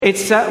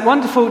It's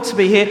wonderful to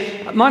be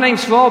here. My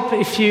name's Rob.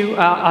 If you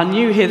are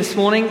new here this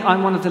morning,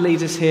 I'm one of the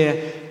leaders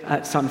here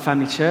at Sutton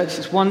Family Church.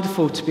 It's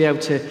wonderful to be able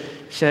to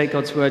share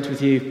God's word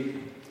with you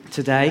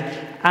today.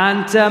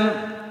 And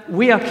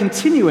we are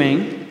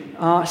continuing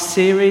our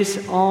series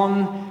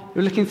we're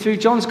looking through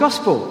John's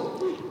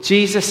Gospel,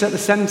 Jesus at the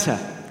centre.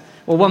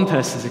 Well, one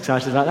person's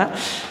excited about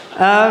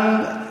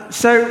that.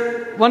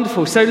 So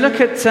wonderful. So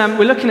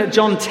we're looking at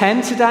John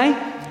 10 today,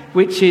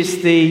 which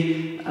is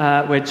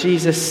where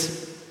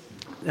Jesus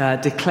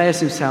declares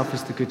himself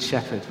as the Good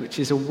Shepherd, which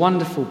is a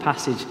wonderful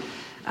passage.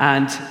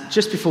 And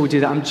just before we do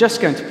that, I'm just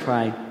going to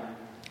pray,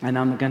 and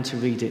I'm going to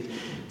read it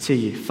to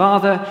you.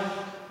 Father,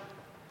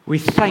 we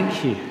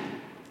thank you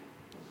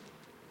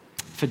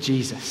for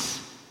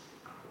Jesus.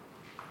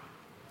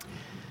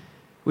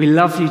 We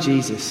love you,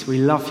 Jesus. We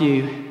love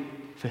you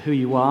for who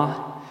you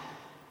are.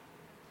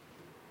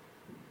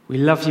 We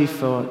love you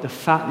for the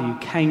fact that you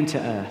came to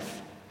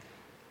earth.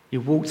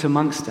 You walked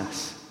amongst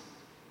us.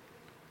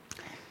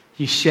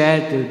 You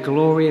shared the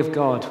glory of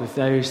God with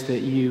those that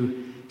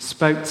you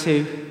spoke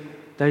to,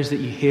 those that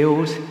you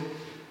healed,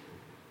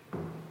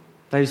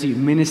 those that you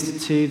ministered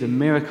to, the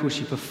miracles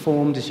you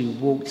performed as you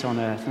walked on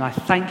earth. And I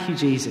thank you,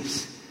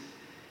 Jesus,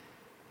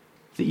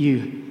 that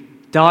you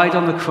died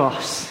on the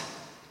cross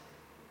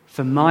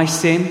for my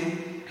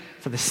sin,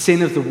 for the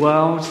sin of the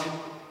world,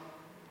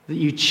 that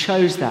you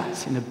chose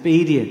that in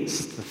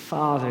obedience to the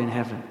Father in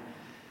heaven,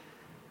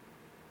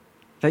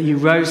 that you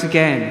rose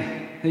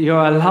again, that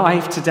you're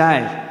alive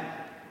today,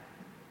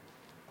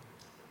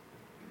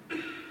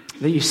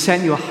 that you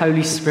sent your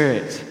Holy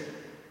Spirit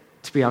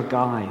to be our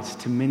guide,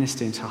 to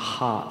minister into our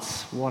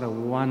hearts. What a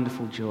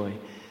wonderful joy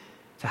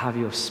to have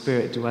your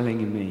Spirit dwelling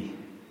in me.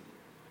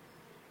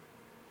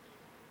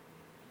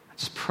 I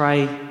just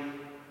pray,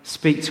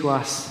 speak to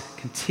us,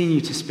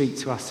 continue to speak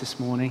to us this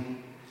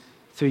morning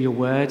through your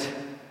word.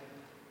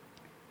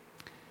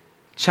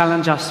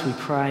 Challenge us, we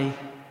pray.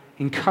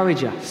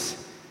 Encourage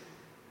us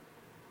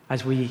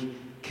as we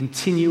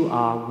continue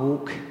our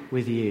walk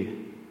with you.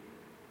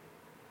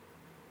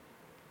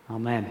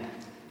 Amen.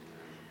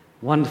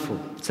 Wonderful.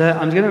 So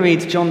I'm going to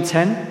read John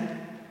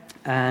 10,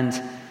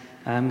 and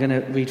I'm going to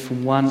read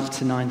from 1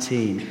 to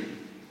 19.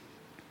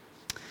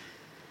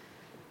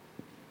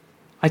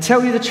 I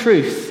tell you the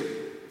truth.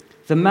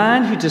 The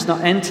man who does not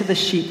enter the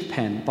sheep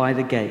pen by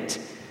the gate,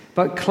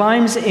 but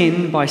climbs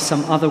in by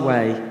some other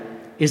way,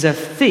 is a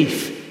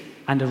thief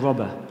and a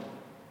robber.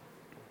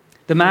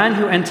 The man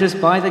who enters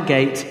by the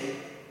gate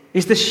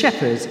is the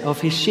shepherd of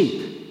his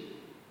sheep.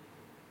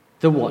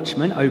 The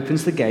watchman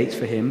opens the gate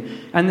for him,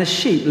 and the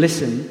sheep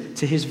listen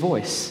to his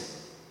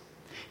voice.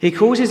 He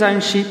calls his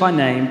own sheep by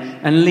name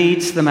and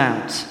leads them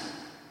out.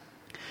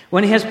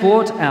 When he has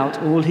brought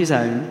out all his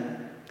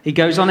own, he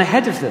goes on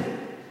ahead of them,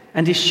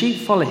 and his sheep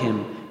follow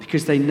him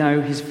because they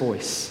know his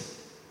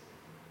voice.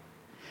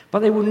 But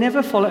they will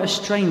never follow a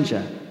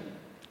stranger.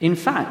 In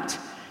fact,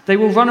 they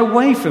will run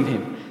away from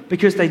him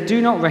because they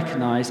do not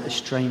recognize a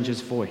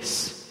stranger's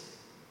voice.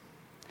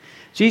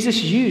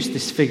 Jesus used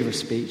this figure of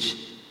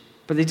speech,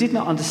 but they did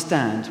not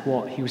understand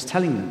what he was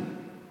telling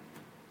them.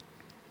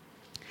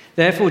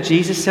 Therefore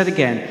Jesus said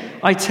again,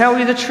 I tell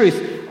you the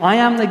truth, I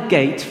am the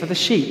gate for the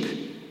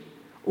sheep.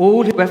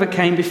 All who ever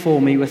came before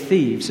me were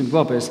thieves and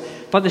robbers,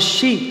 but the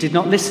sheep did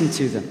not listen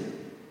to them.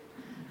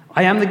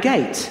 I am the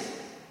gate.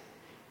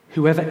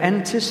 Whoever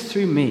enters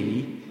through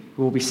me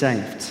will be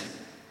saved.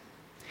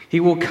 He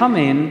will come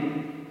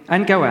in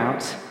and go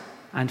out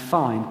and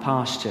find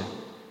pasture.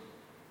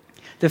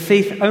 The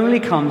thief only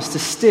comes to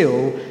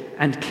steal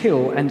and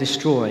kill and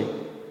destroy.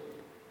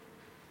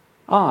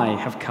 I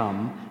have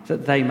come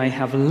that they may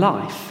have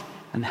life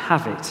and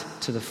have it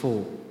to the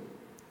full.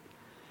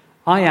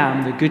 I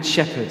am the good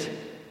shepherd.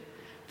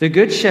 The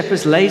good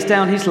shepherd lays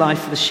down his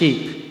life for the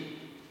sheep.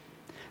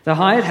 The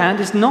hired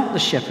hand is not the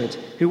shepherd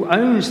who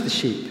owns the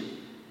sheep.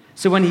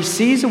 So when he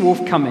sees a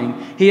wolf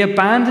coming, he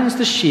abandons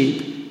the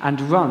sheep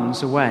and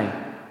runs away.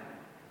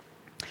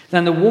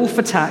 Then the wolf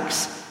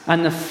attacks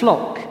the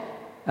flock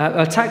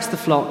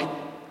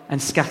and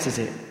scatters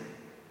it.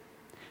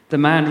 The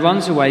man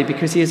runs away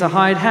because he is a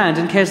hired hand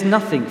and cares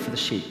nothing for the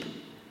sheep.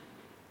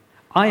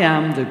 I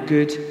am the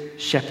good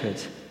shepherd.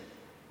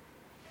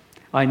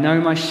 I know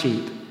my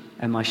sheep,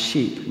 and my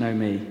sheep know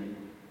me.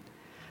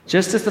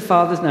 Just as the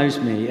Father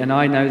knows me, and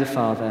I know the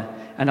Father,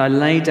 and I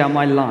lay down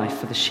my life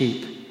for the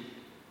sheep.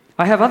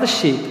 I have other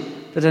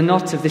sheep that are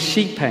not of this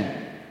sheep pen.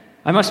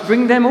 I must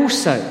bring them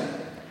also.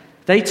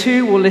 They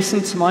too will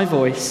listen to my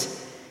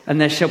voice,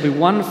 and there shall be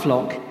one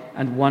flock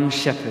and one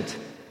shepherd.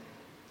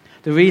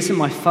 The reason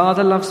my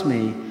Father loves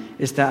me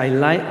is that I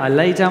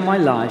lay down my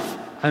life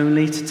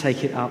only to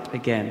take it up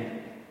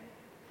again.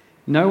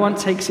 No one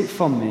takes it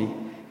from me,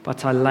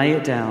 but I lay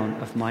it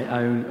down of my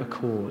own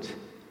accord.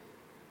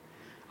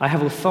 I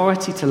have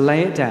authority to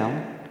lay it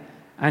down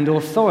and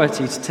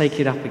authority to take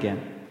it up again.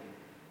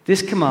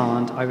 This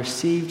command I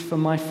received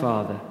from my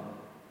Father.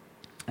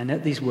 And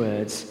at these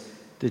words,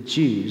 the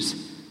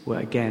Jews were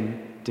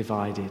again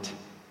divided.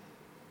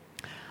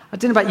 I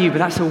don't know about you, but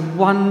that's a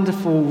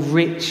wonderful,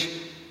 rich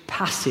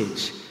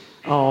passage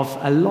of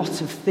a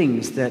lot of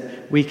things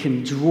that we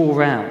can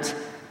draw out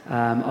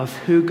of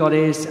who God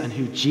is and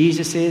who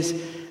Jesus is,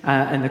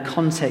 in the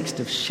context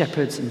of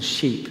shepherds and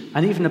sheep,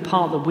 and even the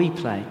part that we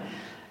play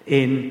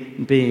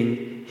in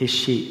being his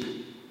sheep.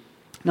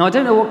 Now, I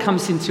don't know what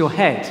comes into your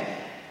head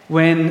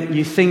when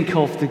you think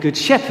of the Good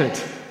Shepherd.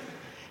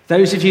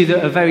 Those of you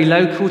that are very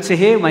local to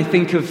here may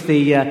think of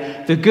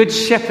the Good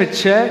Shepherd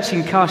Church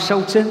in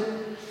Sutton.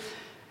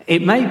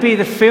 It may be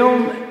the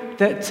film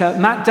that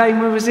Matt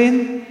Damon was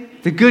in,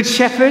 The Good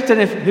Shepherd. Don't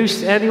know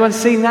if anyone's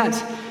seen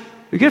that.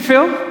 A good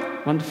film,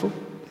 wonderful.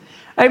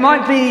 It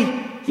might be,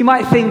 you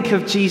might think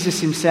of Jesus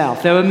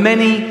himself. There were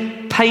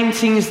many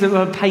paintings that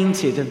were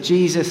painted of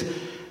Jesus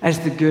as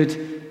the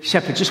Good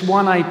Shepherd. Just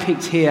one I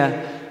picked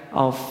here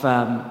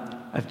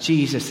of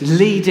Jesus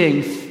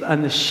leading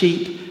and the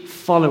sheep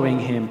following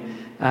him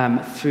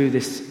through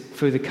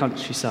the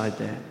countryside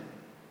there.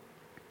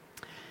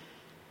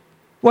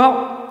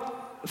 Well,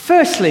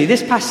 firstly,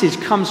 this passage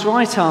comes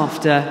right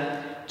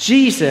after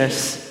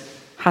Jesus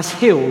has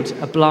healed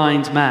a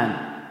blind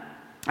man.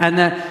 And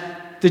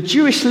the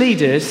Jewish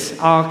leaders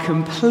are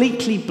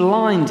completely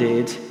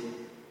blinded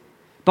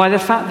by the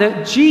fact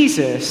that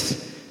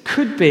Jesus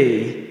could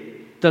be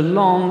the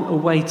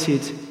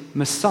long-awaited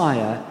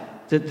Messiah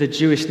that the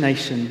Jewish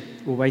nation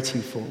were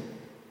waiting for.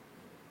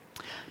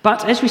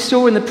 But as we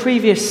saw in the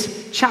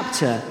previous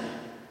chapter,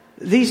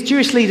 these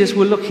Jewish leaders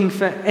were looking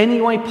for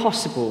any way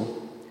possible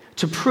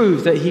to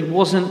prove that he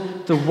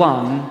wasn't the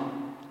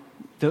one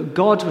that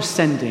God was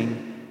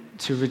sending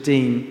to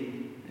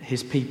redeem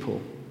his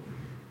people.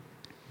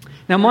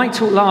 Now, Mike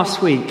talked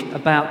last week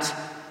about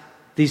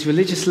these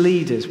religious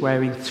leaders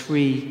wearing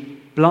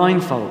 3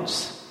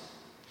 blindfolds.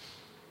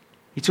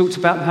 He talked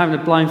about them having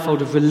a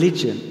blindfold of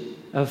religion,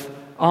 of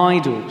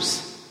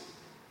idols,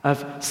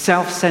 of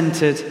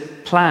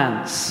self-centered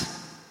plans.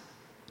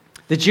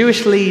 The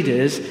Jewish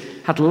leaders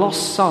had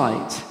lost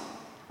sight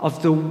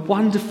of the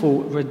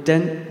wonderful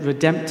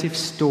redemptive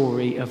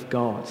story of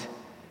God.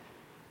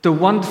 The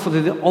wonderful,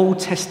 in the Old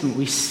Testament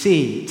we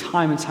see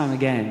time and time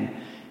again,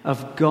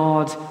 of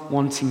God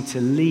wanting to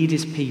lead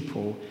his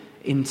people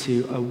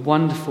into a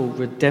wonderful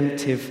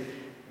redemptive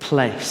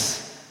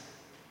place.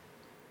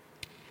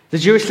 The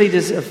Jewish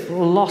leaders have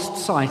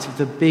lost sight of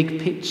the big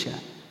picture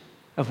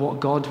of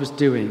what God was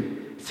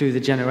doing through the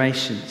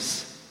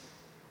generations.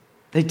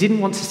 They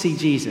didn't want to see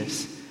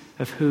Jesus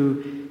of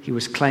who he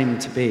was claiming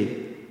to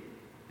be.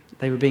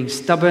 They were being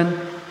stubborn,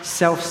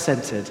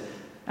 self-centered,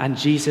 and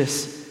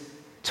Jesus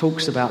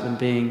talks about them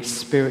being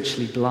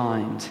spiritually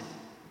blind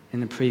in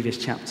the previous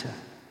chapter.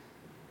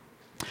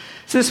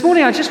 So this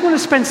morning I just want to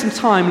spend some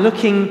time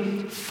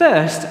looking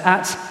first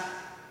at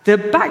the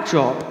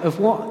backdrop of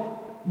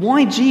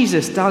why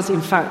Jesus does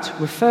in fact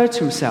refer to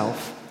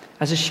himself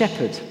as a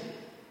shepherd.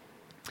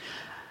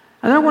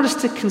 And I want us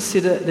to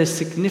consider the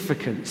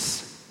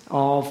significance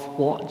of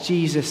what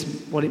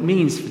it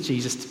means for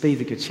Jesus to be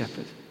the Good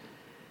Shepherd,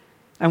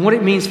 and what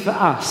it means for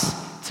us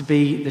to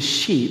be the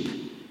sheep,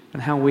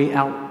 and how we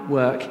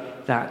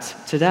outwork that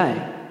today.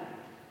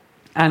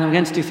 And I'm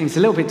going to do things a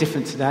little bit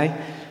different today,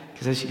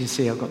 because as you can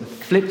see, I've got the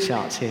flip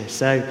charts here.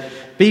 So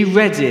be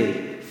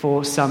ready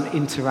for some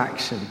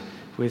interaction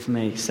with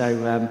me.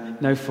 So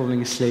no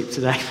falling asleep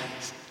today.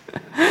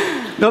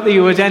 Not that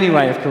you would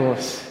anyway, of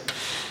course.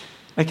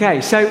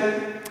 Okay, so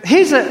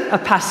here's a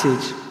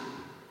passage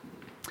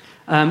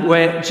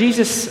where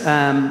Jesus...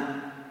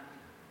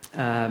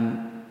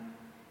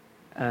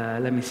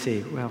 let me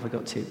see, where have I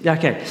got to? Yeah,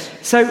 okay,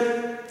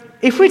 so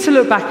if we're to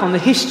look back on the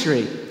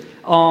history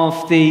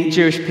of the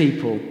Jewish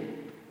people,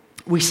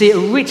 we see a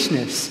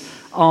richness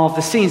of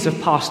the scenes of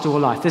pastoral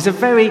life.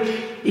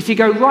 If you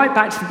go right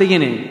back to the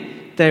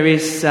beginning, there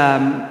is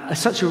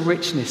such a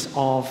richness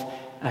of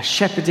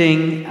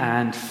shepherding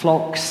and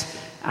flocks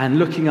and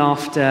looking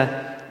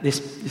after this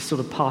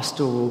sort of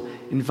pastoral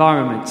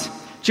environment.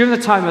 During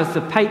the time of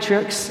the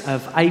patriarchs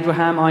of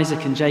Abraham,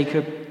 Isaac and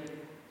Jacob,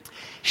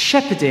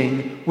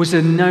 shepherding was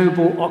a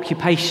noble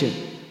occupation.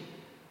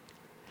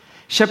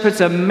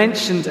 Shepherds are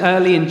mentioned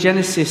early in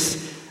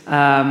Genesis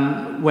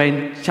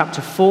when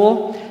chapter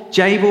 4.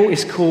 Jabal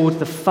is called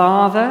the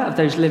father of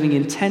those living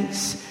in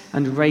tents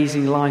and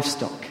raising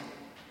livestock.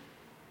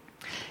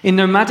 In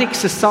nomadic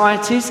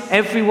societies,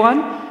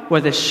 everyone,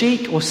 whether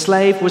sheik or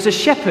slave, was a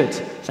shepherd.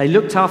 They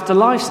looked after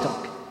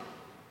livestock.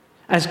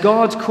 As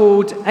God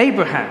called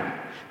Abraham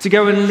to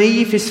go and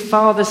leave his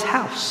father's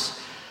house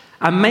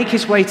and make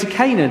his way to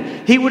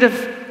Canaan, he would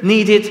have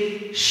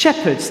needed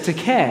shepherds to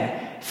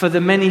care for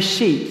the many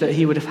sheep that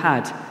he would have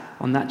had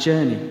on that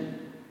journey.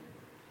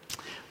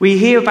 We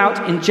hear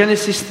about in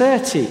Genesis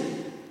 30,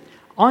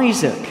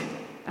 Isaac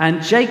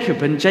and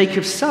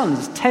Jacob's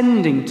sons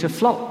tending to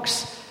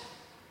flocks.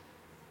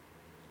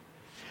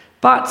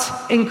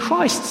 But in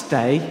Christ's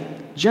day,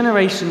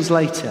 generations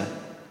later,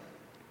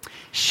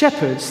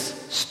 shepherds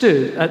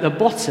stood at the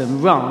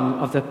bottom rung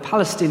of the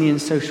Palestinian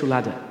social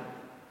ladder.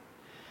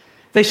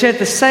 They shared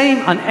the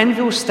same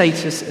unenviable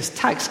status as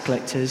tax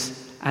collectors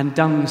and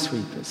dung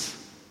sweepers.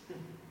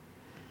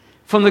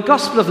 From the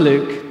Gospel of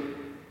Luke,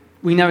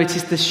 we know it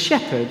is the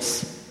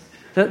shepherds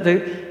that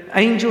the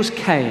angels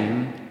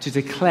came to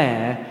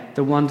declare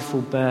the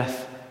wonderful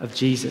birth of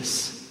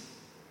Jesus.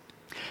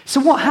 So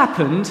what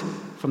happened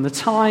from the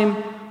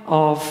time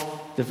of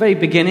the very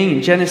beginning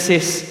in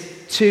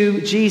Genesis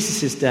to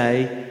Jesus'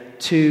 day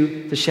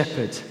to the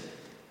shepherd?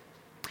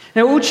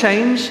 Now, it all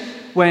changed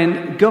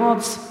when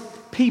God's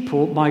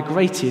people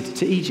migrated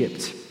to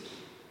Egypt.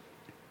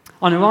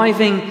 On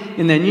arriving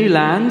in their new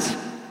land,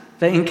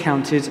 they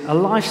encountered a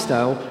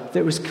lifestyle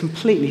that was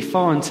completely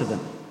foreign to them.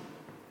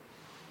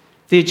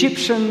 The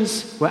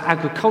Egyptians were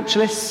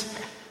agriculturalists,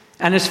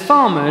 and as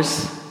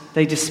farmers,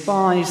 they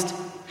despised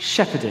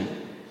shepherding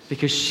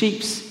because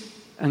sheep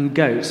and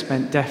goats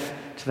meant death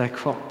to their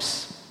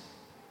crops.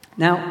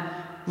 Now,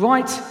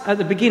 right at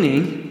the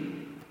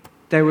beginning,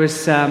 there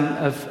was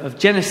of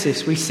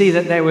Genesis, we see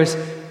that there was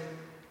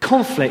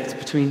conflict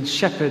between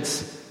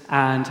shepherds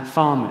and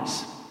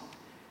farmers.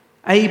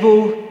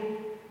 Abel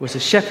was a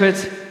shepherd,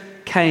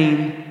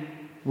 Cain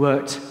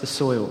worked the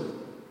soil.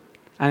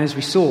 And as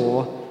we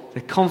saw,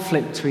 the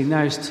conflict between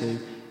those two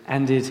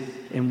ended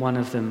in one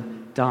of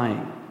them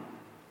dying.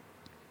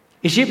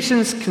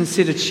 Egyptians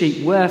considered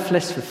sheep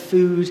worthless for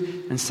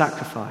food and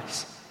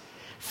sacrifice.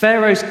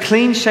 Pharaoh's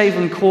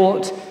clean-shaven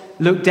court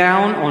looked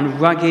down on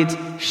rugged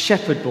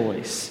shepherd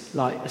boys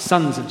like the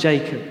sons of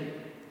Jacob.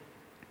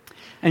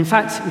 In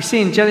fact, we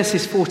see in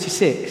Genesis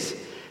 46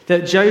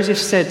 that Joseph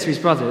said to his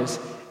brothers,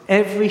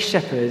 "Every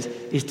shepherd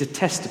is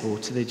detestable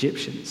to the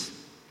Egyptians."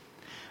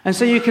 And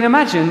so you can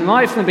imagine,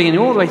 right from the beginning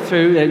all the way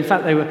through, in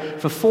fact they were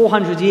for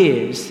 400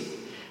 years,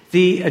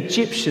 the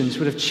Egyptians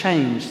would have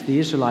changed the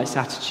Israelites'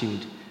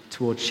 attitude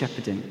towards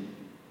shepherding.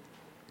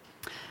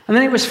 And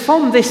then it was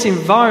from this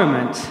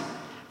environment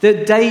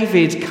that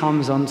David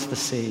comes onto the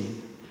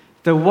scene.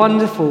 The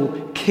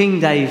wonderful King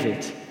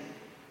David,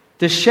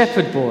 the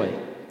shepherd boy,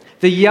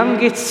 the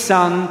youngest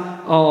son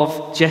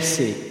of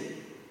Jesse.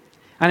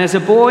 And as a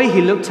boy,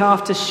 he looked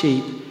after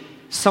sheep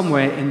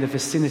somewhere in the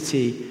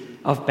vicinity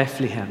of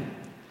Bethlehem.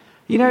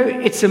 You know,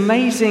 it's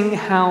amazing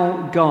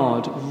how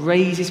God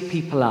raises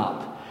people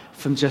up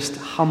from just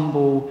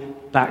humble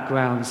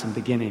backgrounds and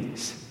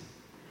beginnings.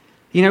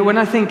 You know, when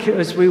I think,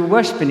 as we were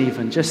worshipping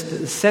even, just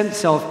the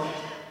sense of,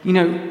 you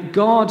know,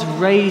 God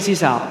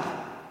raises up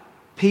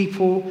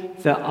people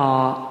that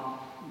are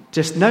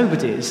just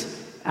nobodies,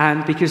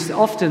 and because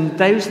often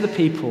those are the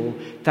people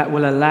that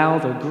will allow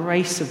the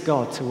grace of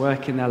God to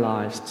work in their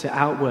lives, to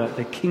outwork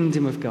the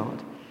kingdom of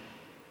God.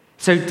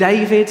 So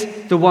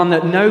David, the one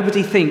that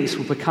nobody thinks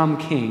will become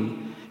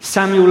king,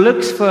 Samuel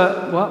looks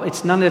for, well,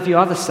 it's none of your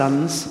other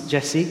sons,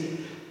 Jesse,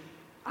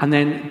 and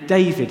then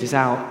David is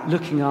out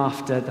looking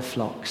after the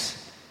flocks.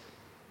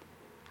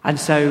 And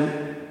so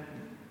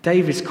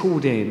David's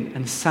called in,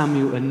 and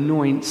Samuel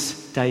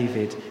anoints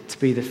David to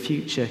be the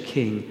future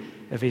king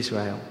of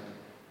Israel.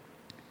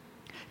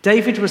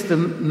 David was the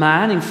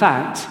man, in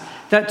fact,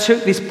 that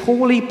took this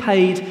poorly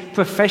paid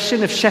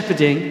profession of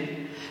shepherding,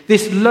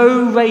 this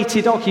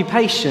low-rated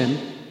occupation,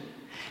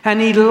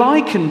 and he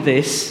likened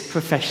this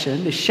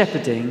profession, this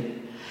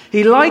shepherding,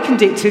 he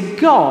likened it to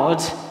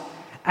God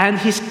and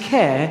his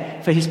care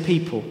for his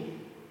people.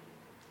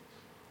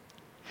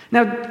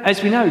 Now,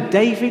 as we know,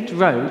 David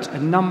wrote a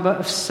number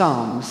of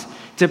psalms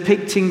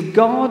depicting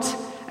God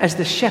as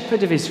the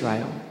shepherd of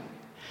Israel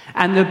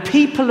and the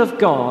people of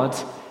God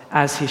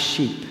as his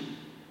sheep.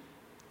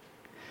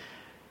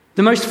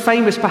 The most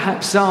famous,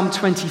 perhaps, Psalm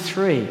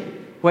 23,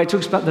 where it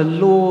talks about the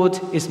Lord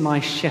is my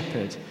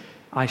shepherd,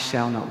 I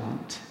shall not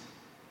want.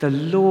 The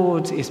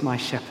Lord is my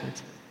shepherd.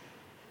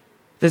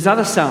 There's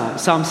other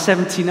psalms, Psalm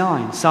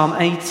 79, Psalm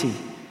 80,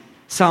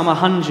 Psalm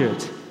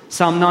 100,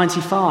 Psalm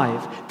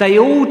 95. They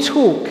all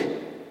talk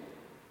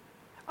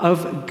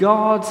of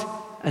God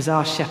as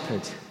our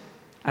shepherd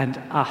and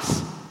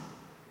us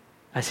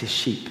as his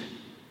sheep.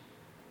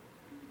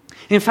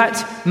 In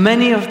fact,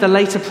 many of the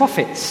later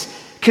prophets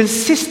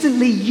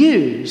consistently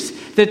use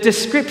the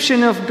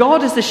description of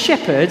God as the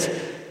shepherd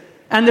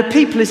and the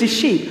people as his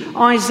sheep.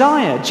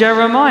 Isaiah,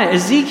 Jeremiah,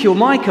 Ezekiel,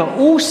 Micah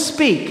all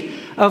speak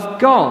of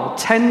God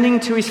tending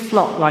to his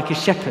flock like a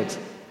shepherd.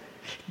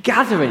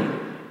 Gathering.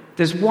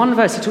 There's one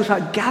verse that talks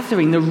about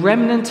gathering the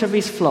remnant of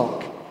his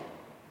flock.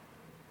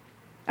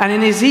 And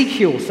in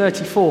Ezekiel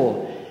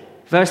 34,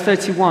 verse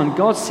 31,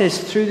 God says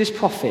through this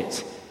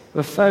prophet,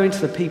 referring to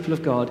the people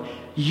of God,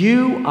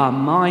 "You are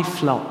my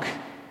flock,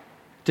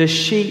 the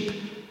sheep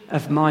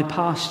of my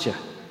pasture.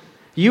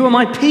 You are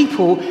my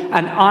people,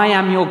 and I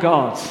am your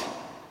God."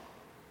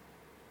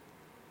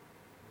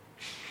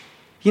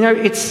 You know,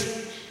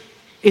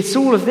 it's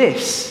all of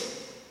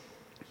this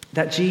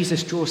that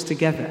Jesus draws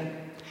together.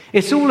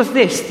 It's all of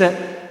this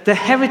that the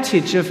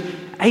heritage of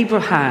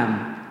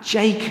Abraham,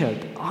 Jacob,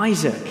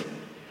 Isaac,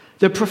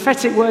 the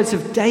prophetic words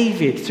of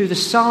David through the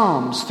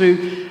Psalms, through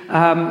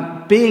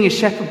being a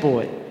shepherd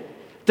boy,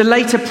 the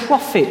later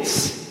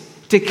prophets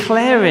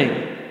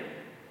declaring,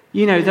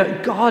 you know,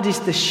 that God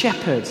is the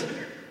shepherd.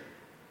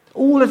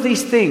 All of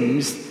these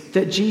things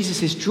that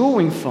Jesus is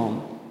drawing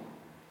from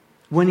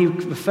when he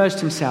refers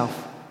to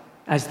himself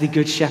as the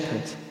good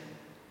shepherd.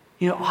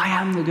 You know, I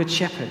am the good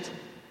shepherd.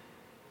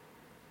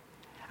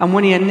 And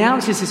when he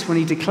announces this, when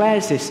he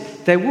declares this,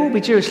 there will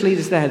be Jewish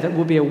leaders there that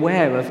will be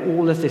aware of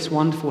all of this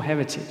wonderful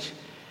heritage.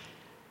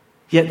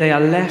 Yet they are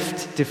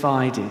left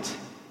divided.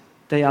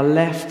 They are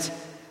left,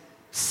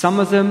 some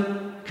of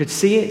them could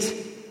see it.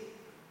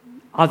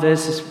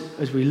 Others,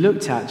 as we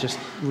looked at, just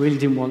really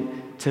didn't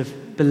want to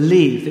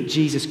believe that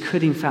Jesus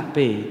could in fact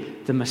be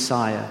the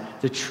Messiah,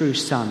 the true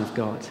Son of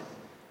God.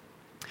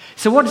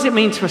 So what does it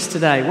mean to us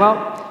today?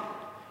 Well,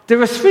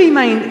 there are three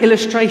main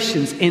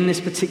illustrations in this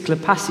particular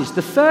passage.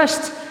 The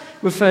first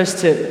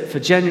refers to a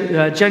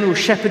general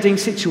shepherding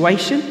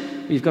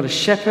situation. You've got a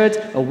shepherd,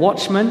 a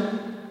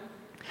watchman.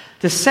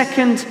 The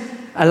second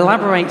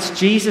elaborates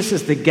Jesus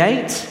as the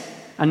gate.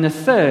 And the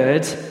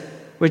third,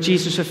 where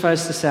Jesus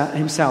refers to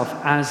himself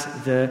as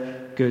the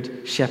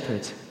good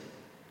shepherd.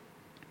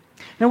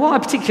 Now, what I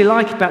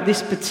particularly like about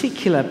this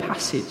particular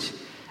passage,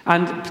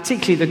 and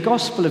particularly the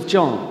Gospel of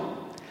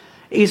John,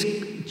 is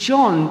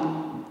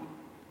John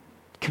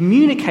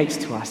communicates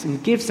to us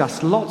and gives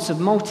us lots of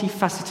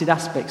multifaceted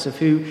aspects of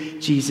who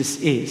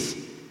Jesus is.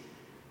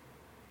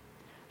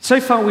 So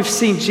far, we've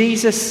seen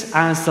Jesus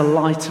as the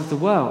light of the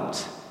world.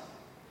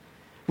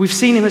 We've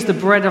seen him as the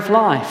bread of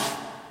life,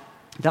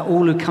 that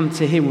all who come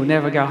to him will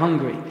never go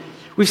hungry.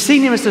 We've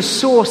seen him as the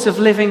source of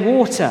living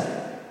water,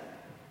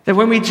 that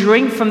when we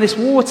drink from this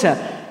water,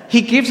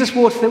 he gives us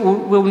water that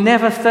will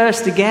never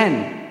thirst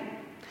again.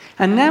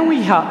 And now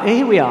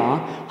here we are,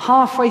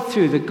 halfway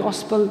through the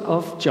Gospel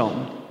of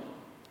John,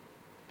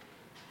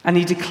 and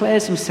he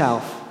declares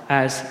himself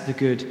as the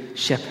Good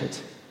Shepherd.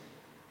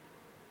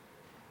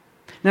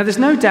 Now, there's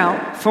no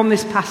doubt from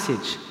this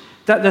passage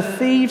that the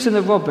thieves and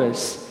the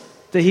robbers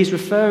that he's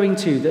referring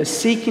to, that are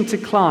seeking to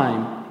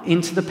climb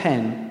into the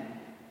pen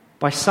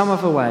by some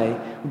other way,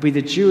 will be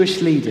the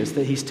Jewish leaders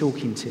that he's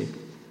talking to.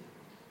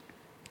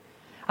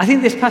 I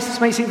think this passage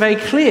makes it very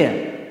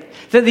clear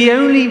that the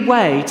only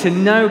way to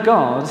know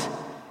God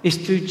is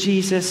through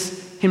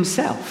Jesus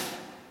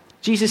himself.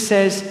 Jesus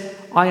says,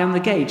 I am the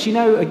gate. You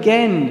know,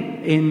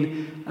 again,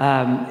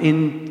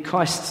 in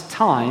Christ's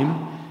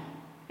time,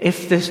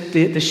 if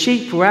the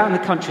sheep were out in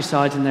the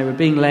countryside and they were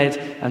being led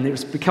and it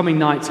was becoming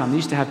nighttime, they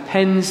used to have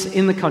pens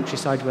in the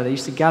countryside where they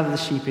used to gather the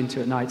sheep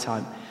into at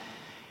nighttime.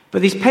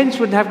 But these pens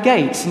wouldn't have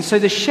gates, and so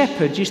the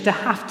shepherd used to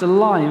have to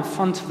lie in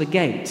front of the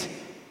gate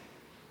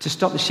to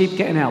stop the sheep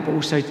getting out, but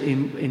also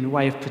in a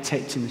way of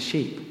protecting the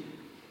sheep.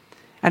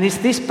 And it's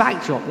this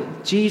backdrop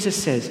that Jesus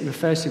says,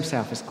 refers to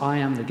himself as, I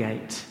am the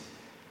gate.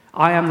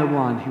 I am the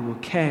one who will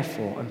care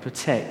for and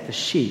protect the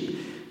sheep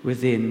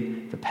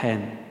within the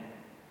pen.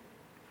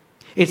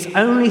 It's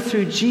only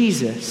through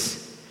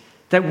Jesus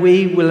that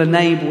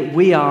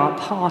we are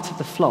part of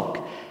the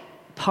flock,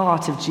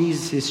 part of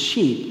Jesus'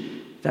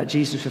 sheep that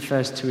Jesus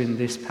refers to in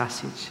this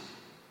passage.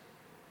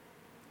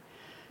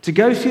 To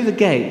go through the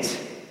gate,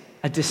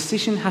 a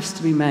decision has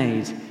to be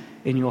made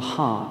in your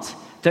heart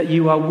that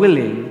you are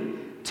willing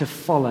to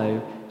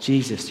follow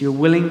Jesus. You're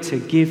willing to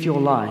give your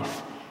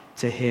life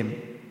to him.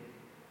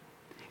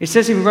 It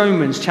says in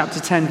Romans chapter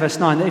 10, verse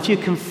 9, that if you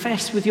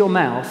confess with your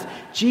mouth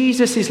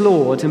Jesus is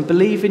Lord and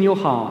believe in your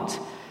heart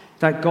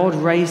that God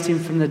raised him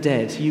from the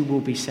dead, you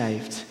will be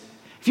saved.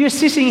 If you're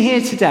sitting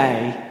here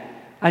today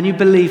and you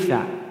believe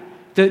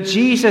that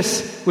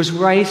Jesus was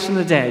raised from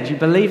the dead, you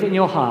believe it in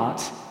your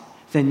heart,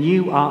 then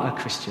you are a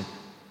Christian.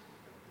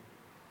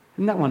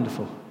 Isn't that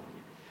wonderful?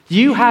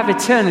 You have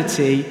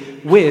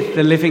eternity with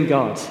the living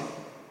God.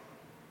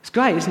 It's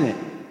great, isn't it?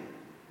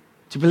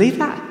 Do you believe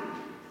that?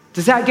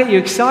 Does that get you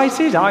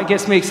excited? Oh, it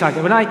gets me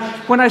excited.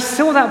 When I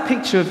saw that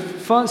picture of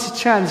Francis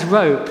Chan's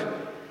rope,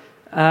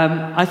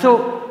 I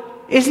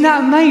thought, isn't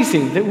that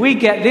amazing that we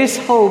get this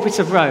whole bit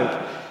of rope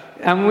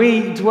and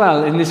we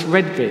dwell in this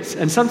red bit?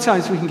 And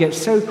sometimes we can get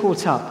so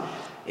caught up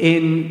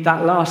in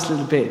that last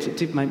little bit. It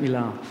did make me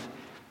laugh.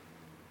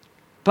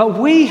 But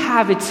we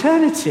have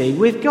eternity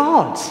with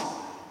God.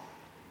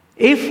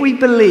 If we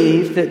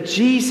believe that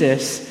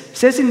Jesus,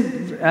 says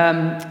in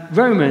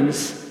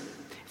Romans,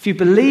 if you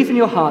believe in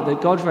your heart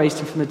that God raised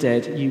him from the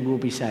dead, you will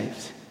be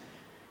saved.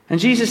 And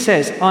Jesus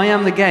says, I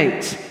am the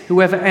gate.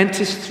 Whoever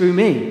enters through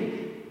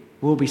me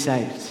will be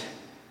saved.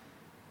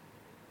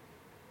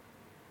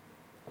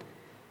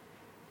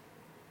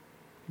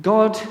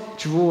 God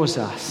draws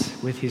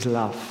us with his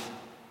love.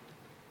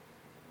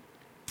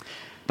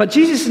 But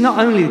Jesus is not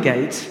only the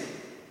gate,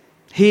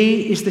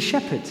 he is the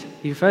shepherd.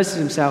 He refers to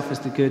himself as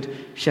the good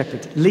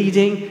shepherd,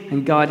 leading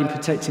and guiding,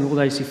 protecting all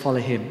those who follow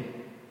him.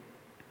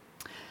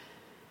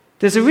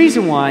 There's a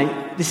reason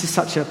why this is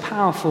such a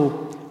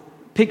powerful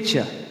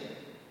picture.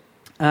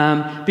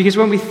 Because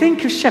when we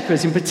think of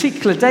shepherds, in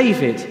particular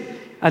David,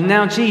 and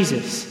now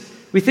Jesus,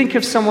 we think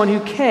of someone who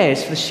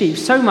cares for the sheep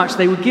so much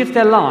they would give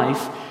their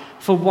life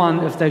for one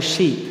of those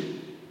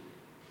sheep.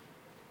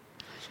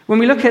 When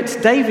we look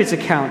at David's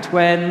account,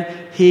 when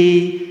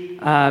he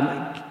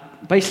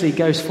basically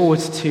goes forward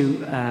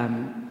to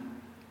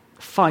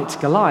fight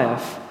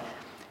Goliath,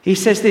 he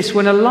says this,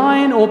 when a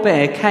lion or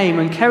bear came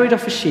and carried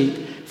off a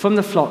sheep from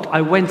the flock,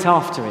 I went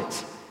after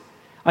it.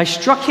 I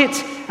struck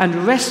it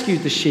and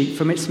rescued the sheep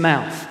from its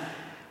mouth.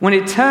 When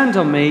it turned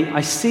on me,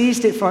 I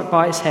seized it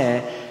by its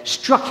hair,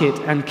 struck it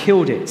and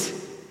killed it.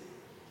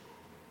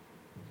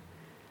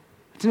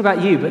 I don't know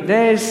about you, but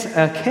there's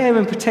a care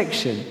and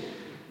protection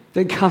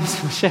that comes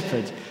from a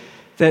shepherd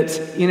that,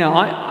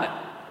 I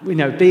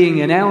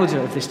being an elder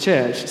of this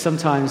church,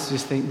 sometimes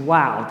just think,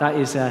 wow, that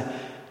is I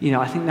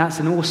think that's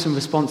an awesome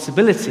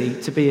responsibility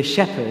to be a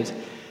shepherd,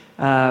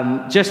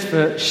 just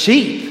for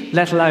sheep,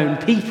 let alone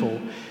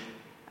people.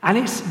 And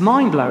it's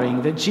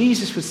mind-blowing that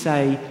Jesus would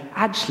say,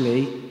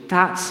 actually,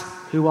 that's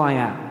who I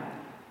am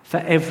for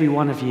every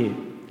one of you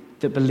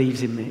that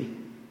believes in me.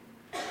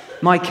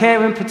 My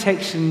care and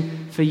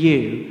protection for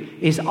you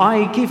is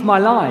I give my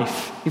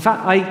life. In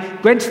fact, I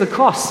went to the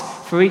cross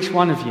for each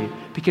one of you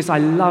because I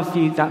love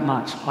you that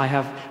much.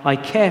 I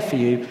care for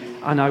you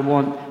and I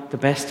want the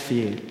best for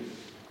you.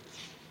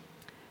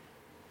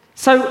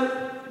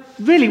 So,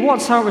 really,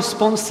 what's our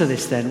response to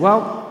this then?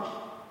 Well,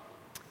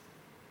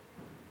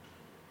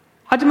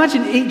 I'd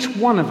imagine each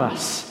one of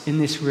us in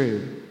this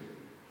room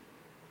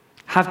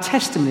have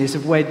testimonies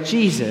of where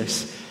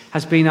Jesus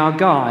has been our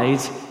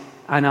guide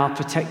and our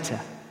protector.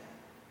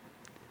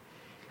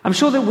 I'm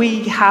sure that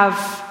we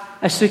have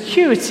a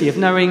security of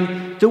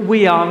knowing that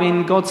we are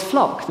in God's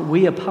flock, that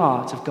we are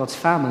part of God's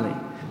family,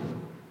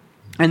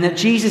 and that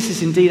Jesus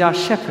is indeed our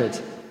shepherd.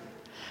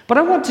 But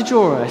I want to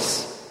draw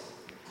us,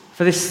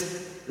 for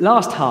this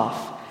last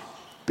half,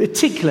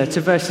 particular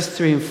to verses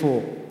 3 and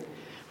 4,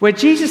 where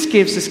Jesus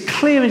gives us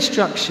clear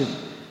instruction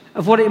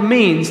of what it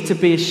means to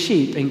be a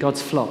sheep in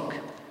God's flock.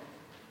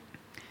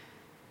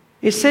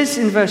 It says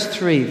in verse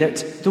 3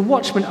 that the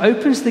watchman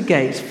opens the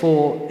gate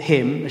for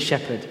him, the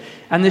shepherd,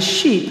 and the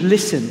sheep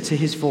listen to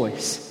his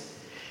voice.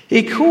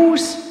 He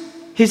calls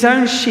his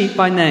own sheep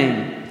by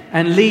name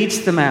and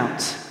leads them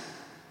out.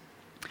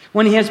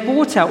 When he has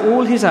brought out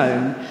all his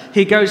own,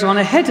 he goes on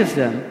ahead of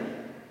them,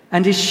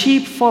 and his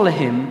sheep follow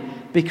him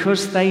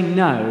because they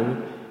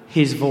know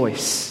his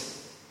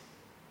voice.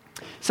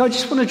 So I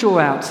just want to draw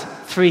out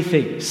three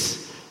things.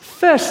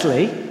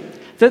 Firstly,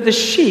 that the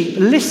sheep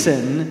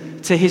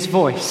listen to his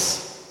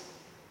voice.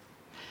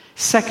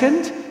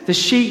 Second, the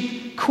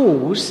sheep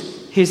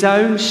calls his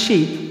own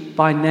sheep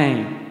by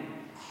name.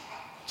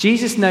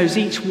 Jesus knows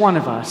each one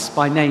of us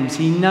by names.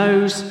 He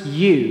knows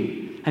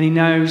you, and he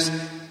knows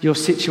your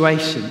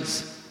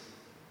situations.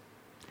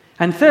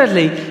 And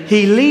thirdly,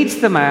 he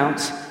leads them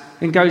out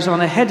and goes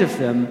on ahead of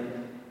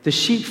them. The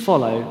sheep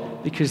follow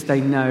because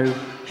they know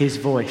his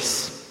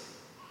voice.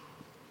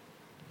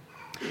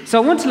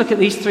 So I want to look at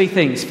these three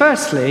things.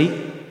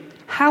 Firstly,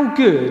 how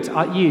good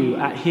are you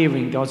at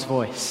hearing God's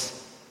voice?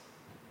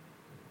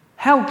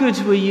 How good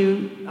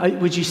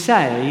would you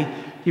say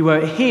you were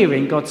at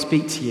hearing God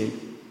speak to you?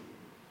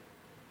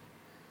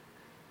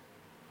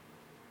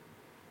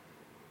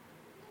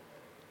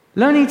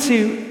 Learning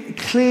to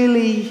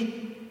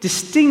clearly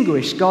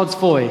distinguish God's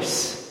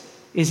voice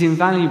is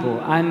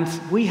invaluable, and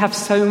we have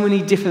so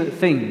many different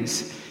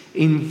things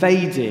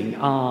invading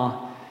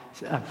our,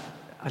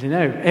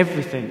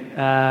 everything,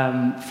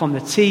 from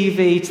the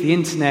TV to the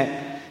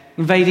internet,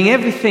 invading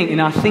everything in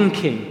our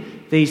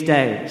thinking these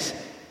days.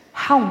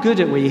 How good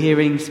are we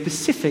hearing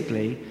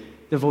specifically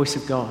the voice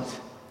of God?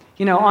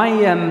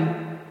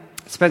 I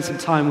spent some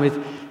time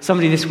with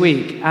somebody this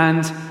week,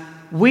 and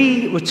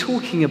we were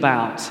talking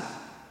about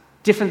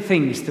different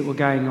things that were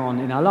going on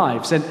in our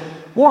lives. And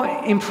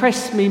what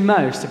impressed me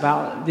most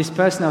about this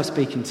person I was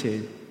speaking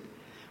to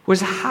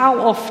was how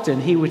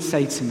often he would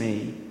say to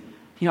me,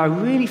 I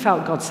really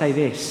felt God say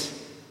this.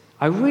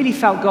 I really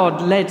felt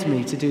God led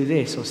me to do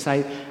this or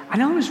say,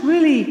 and I was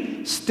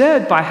really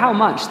stirred by how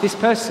much this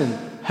person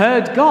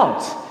heard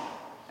God.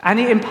 And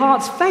it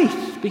imparts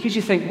faith because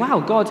you think, wow,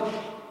 God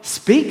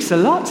speaks a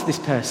lot to this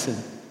person.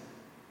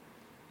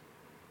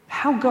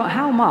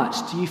 How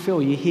much do you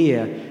feel you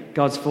hear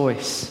God's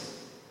voice?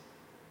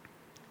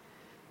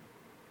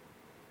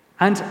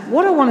 And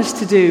what I want us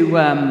to do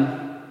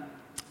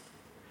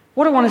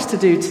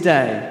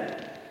today,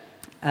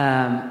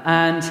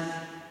 and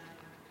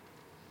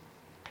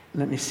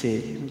let me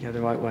see, let me go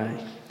the right way,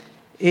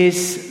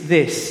 is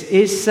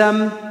this. I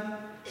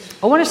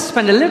want us to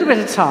spend a little bit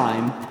of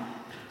time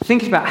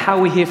thinking about how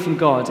we hear from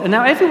God. And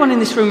now everyone in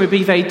this room would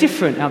be very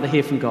different how they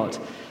hear from God.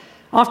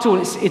 After all,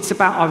 it's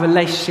about our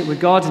relationship with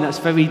God, and that's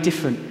very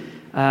different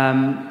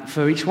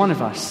for each one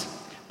of us.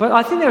 But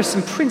I think there are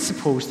some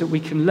principles that we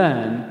can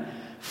learn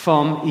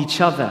from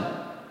each other.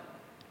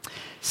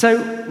 So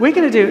we're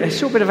going to do a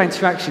short bit of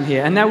interaction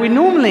here. And now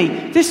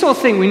this sort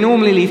of thing we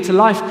normally leave to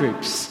life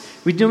groups.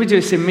 We normally do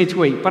this in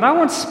midweek. But I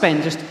want to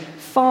spend just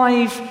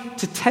 5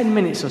 to 10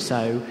 minutes or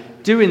so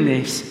doing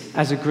this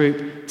as a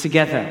group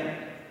together.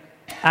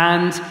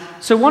 And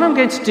so what I'm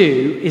going to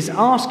do is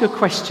ask a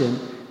question,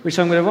 which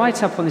I'm going to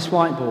write up on this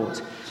whiteboard.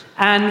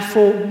 And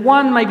for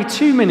 1, maybe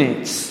 2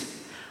 minutes,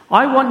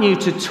 I want you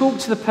to talk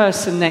to the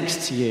person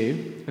next to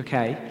you,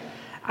 okay,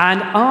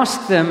 and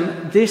ask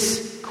them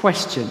this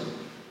question.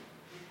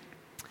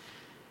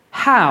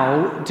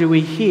 How do we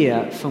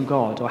hear from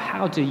God? Or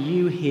how do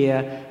you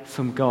hear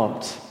from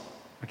God?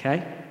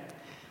 Okay?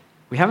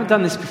 We haven't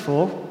done this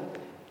before.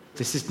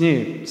 This is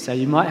new, so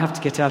you might have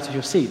to get out of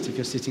your seat if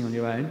you're sitting on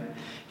your own.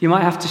 You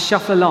might have to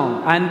shuffle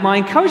along. And my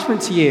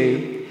encouragement to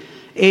you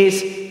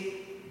is,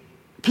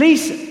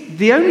 please,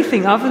 the only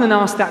thing other than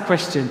ask that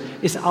question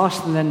is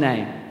ask them their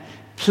name.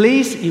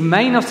 Please, you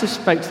may not have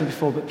spoken to them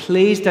before, but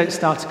please don't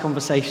start a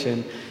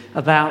conversation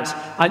about,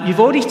 you've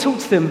already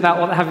talked to them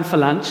about what they're having for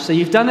lunch, so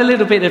you've done a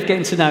little bit of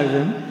getting to know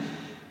them.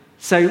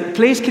 So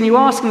please, can you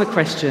ask them the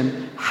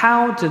question,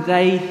 how do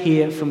they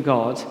hear from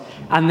God?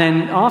 And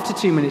then after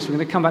 2 minutes, we're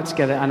going to come back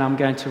together and I'm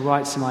going to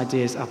write some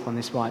ideas up on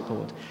this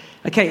whiteboard.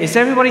 Okay, is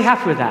everybody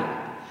happy with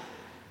that?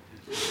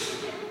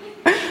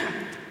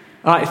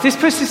 All right, if this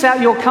pushes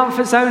out your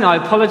comfort zone, I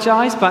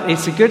apologise, but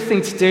it's a good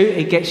thing to do.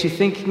 It gets you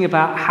thinking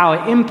about how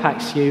it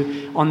impacts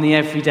you on the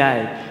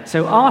everyday.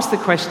 So ask the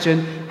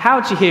question, how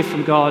do you hear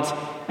from God?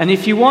 And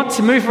if you want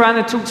to move around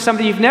and talk to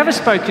somebody you've never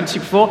spoken to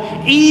before,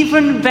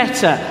 even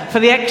better for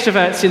the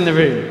extroverts in the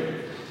room.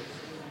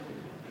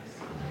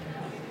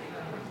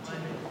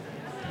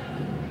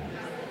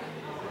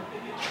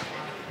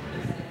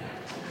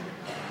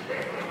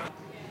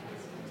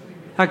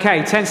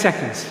 Okay, 10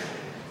 seconds.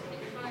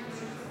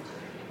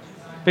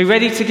 Be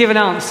ready to give an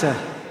answer.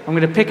 I'm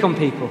going to pick on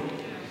people.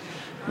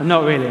 I'm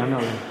not really.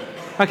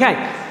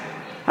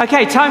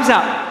 Okay, time's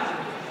up.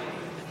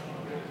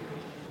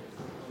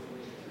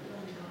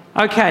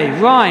 Okay,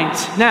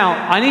 right. Now,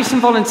 I need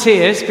some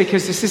volunteers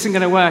because this isn't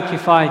going to work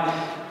if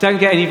I don't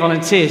get any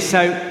volunteers. So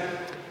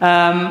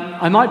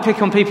I might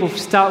pick on people to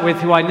start with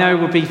who I know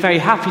will be very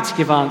happy to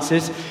give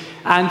answers.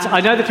 And I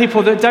know the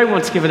people that don't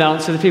want to give an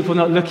answer, the people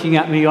not looking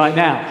at me right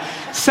now.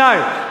 So,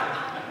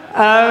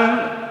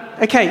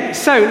 okay,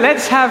 so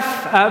let's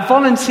have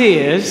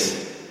volunteers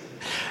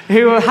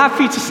who are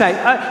happy to say,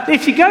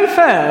 if you go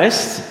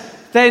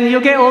first, then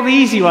you'll get all the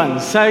easy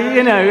ones. So,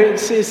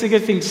 it's a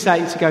good thing to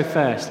say to go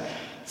first.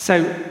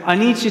 So, I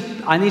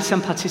need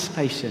some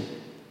participation.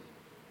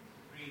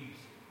 Dreams.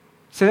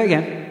 Say that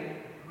again.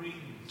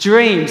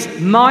 Dreams.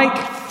 Mike,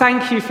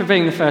 thank you for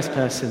being the first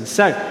person.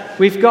 So,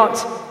 we've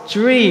got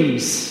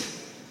dreams.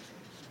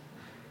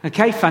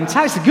 Okay,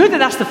 fantastic. Good that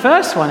that's the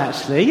first one,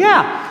 actually.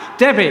 Yeah.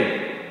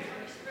 Debbie.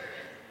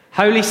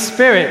 Holy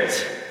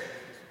Spirit.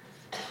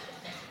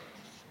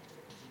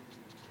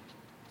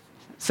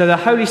 So the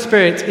Holy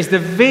Spirit is the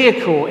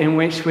vehicle in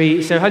which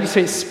so Holy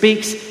Spirit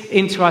speaks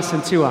into us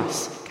and to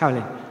us.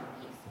 Caroline.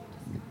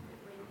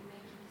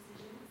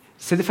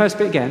 Say the first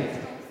bit again.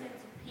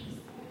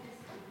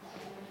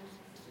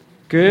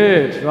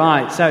 Good,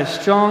 right. So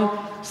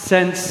strong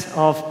sense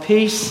of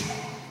peace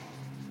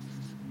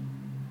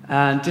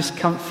and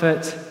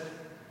discomfort.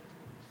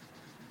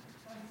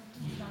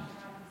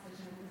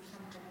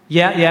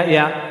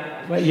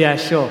 Yeah. Well, yeah,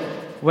 sure.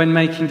 When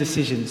making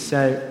decisions.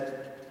 So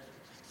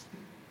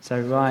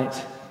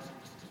right.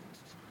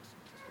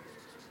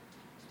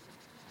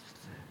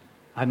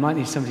 I might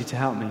need somebody to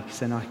help me because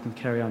then I can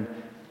carry on.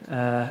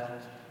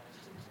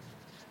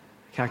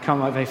 Okay, I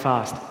can't write very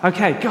fast.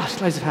 Okay, gosh,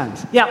 loads of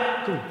hands.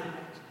 Yeah, cool.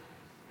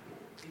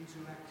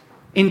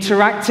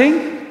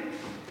 Interacting.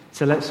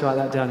 So let's write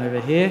that down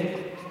over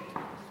here.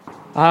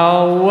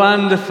 Oh,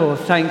 wonderful.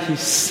 Thank you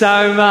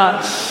so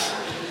much.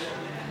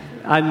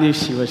 I knew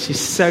she was. She's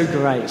so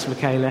great,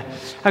 Michaela.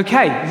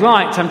 Okay,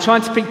 right. I'm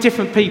trying to pick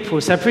different people,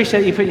 so I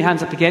appreciate you putting your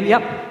hands up again.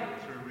 Yep.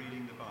 Through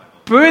reading the Bible.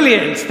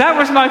 Brilliant. That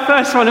was my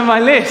first one on my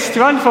list.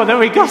 Wonderful that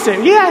we got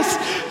it. Yes,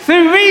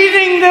 through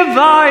reading the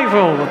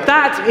Bible.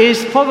 That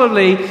is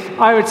probably,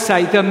 I would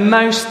say, the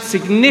most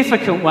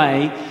significant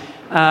way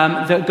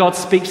that God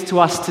speaks to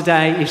us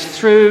today is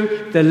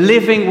through the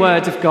living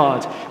Word of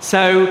God.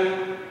 So,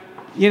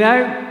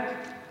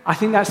 I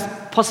think that's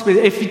possibly,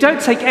 if you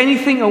don't take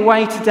anything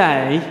away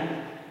today,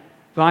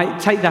 right,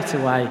 take that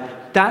away.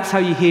 That's how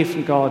you hear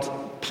from God.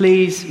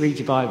 Please read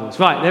your Bibles.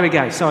 Right, there we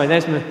go. Sorry,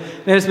 there's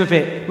my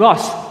bit.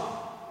 Ross.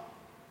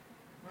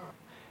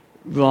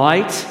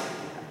 Right.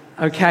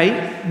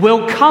 Okay.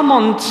 We'll come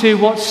on to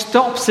what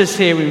stops us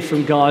hearing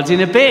from God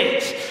in a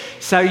bit.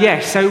 So,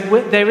 yes,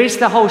 there is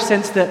the whole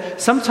sense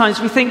that sometimes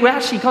we think, well,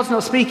 actually, God's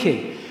not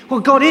speaking. Well,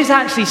 God is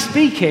actually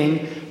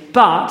speaking,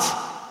 but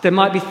there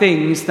might be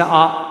things that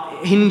are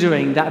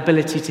hindering that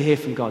ability to hear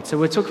from God. So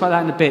we'll talk about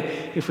that in a bit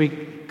if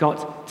we've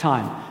got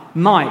time.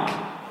 Mike.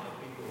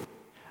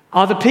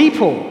 Other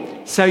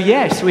people. So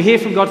yes, we hear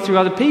from God through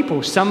other people.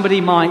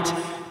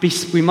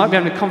 We might be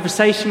having a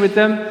conversation with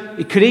them.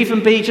 It could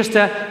even be just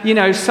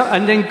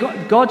and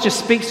then God just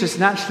speaks to us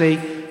naturally.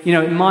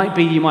 It might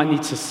be you might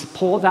need to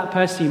support that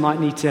person. You might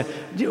need to,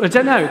 I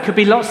don't know, it could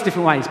be lots of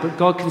different ways, but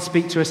God can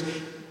speak to us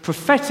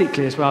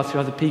prophetically as well through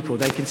other people.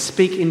 They can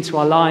speak into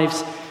our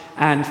lives.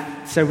 And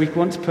so we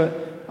want to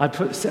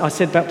I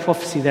said about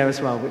prophecy there as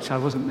well, which I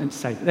wasn't meant to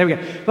say. But there we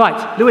go.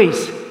 Right,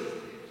 Louise.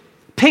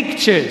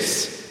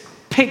 Pictures,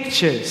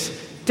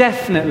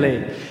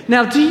 definitely.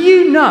 Now, do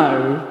you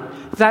know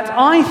that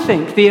I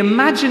think the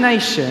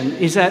imagination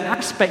is an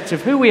aspect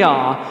of who we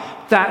are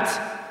that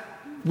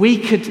we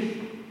could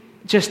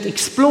just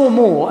explore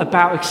more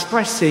about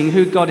expressing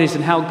who God is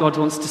and how God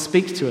wants to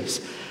speak to us.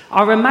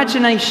 Our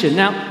imagination.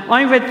 Now,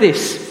 I read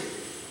this.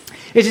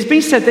 It has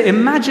been said that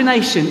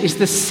imagination is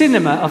the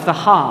cinema of the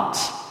heart.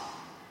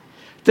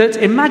 That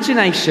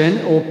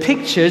imagination, or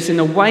pictures in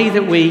the way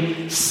that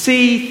we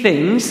see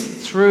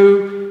things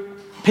through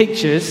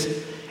pictures,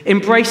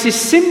 embraces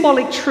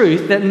symbolic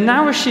truth that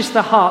nourishes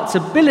the heart's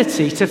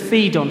ability to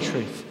feed on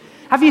truth.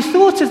 Have you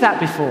thought of that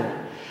before?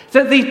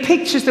 That the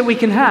pictures that we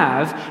can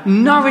have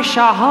nourish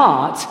our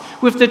heart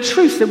with the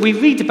truth that we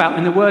read about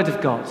in the Word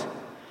of God.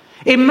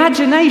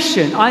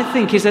 Imagination, I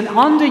think, is an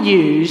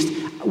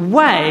underused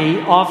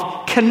way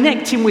of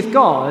connecting with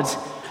God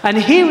and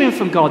hearing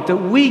from God that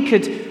we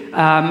could,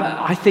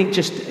 I think,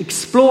 just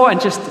explore and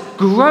just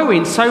grow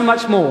in so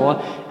much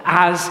more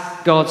as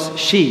God's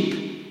sheep.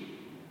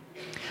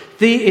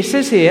 It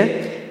says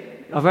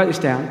here, I wrote this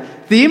down,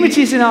 the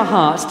images in our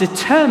hearts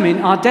determine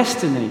our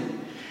destiny.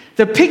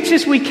 The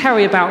pictures we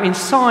carry about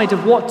inside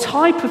of what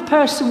type of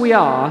person we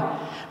are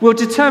will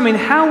determine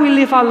how we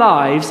live our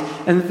lives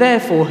and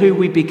therefore who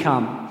we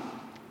become.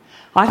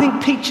 I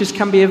think pictures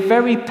can be a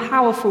very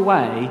powerful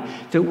way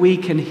that we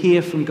can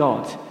hear from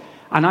God.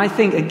 And I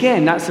think,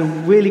 again, that's a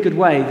really good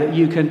way that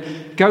you can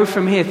go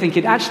from here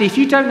thinking, actually, if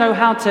you don't know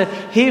how to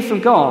hear from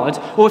God,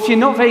 or if you're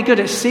not very good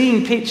at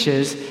seeing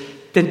pictures,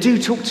 then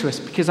do talk to us,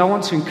 because I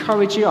want to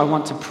encourage you, I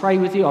want to pray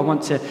with you, I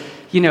want to,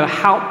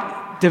 help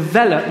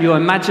develop your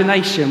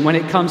imagination when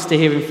it comes to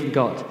hearing from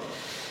God.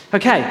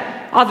 Okay,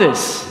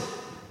 others.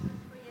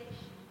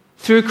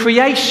 Through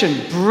creation.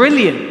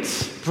 Brilliant.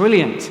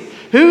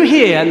 Who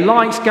here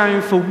likes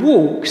going for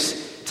walks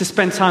to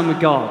spend time with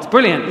God?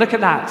 Brilliant, look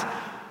at that.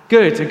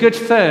 Good, a good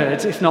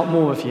third, if not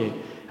more of you.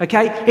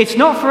 Okay, it's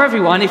not for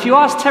everyone. If you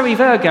ask Terry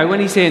Virgo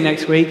when he's here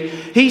next week,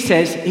 he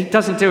says he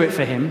doesn't do it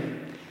for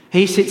him.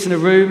 He sits in a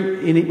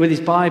room with his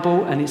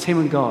Bible and it's him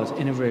and God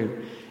in a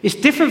room. It's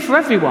different for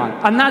everyone,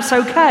 and that's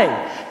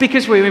okay,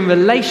 because we're in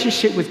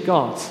relationship with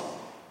God.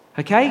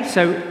 Okay,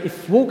 so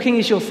if walking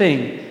is your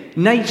thing,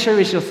 nature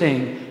is your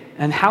thing,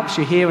 and helps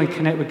you hear and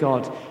connect with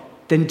God,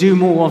 then do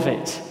more of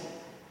it.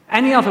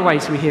 Any other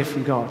ways we hear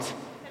from God?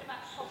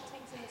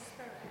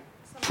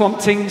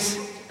 Promptings.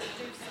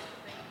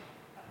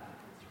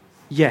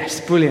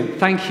 Yes, brilliant.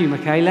 Thank you,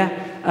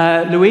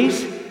 Michaela.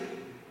 Louise?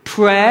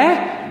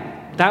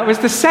 Prayer. That was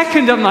the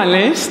second on my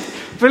list.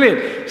 Brilliant.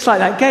 It's like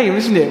that game,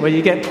 isn't it, where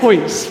you get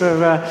points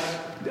for...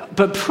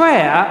 But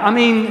prayer, I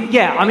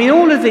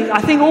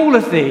think all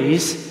of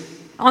these,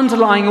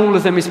 underlying all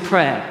of them is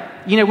prayer.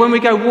 When we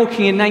go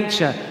walking in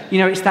nature,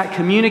 it's that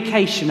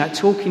communication, that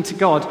talking to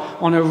God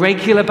on a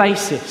regular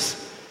basis.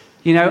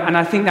 And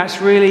I think that's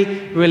really,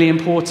 really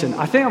important.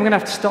 I think I'm going to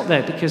have to stop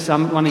there because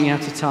I'm running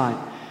out of time.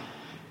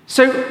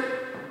 So,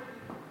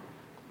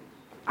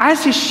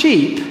 as his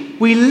sheep,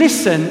 we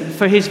listen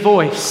for his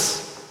voice.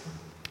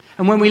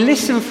 And when we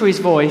listen for his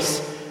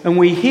voice and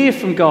we hear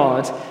from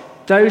God,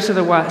 those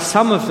are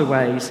some of the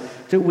ways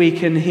that we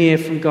can hear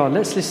from God.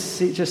 Let's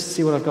just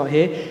see what I've got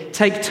here.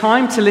 Take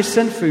time to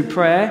listen through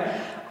prayer.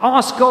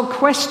 Ask God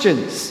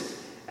questions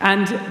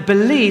and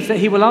believe that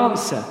he will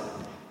answer.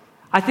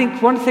 I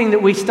think one thing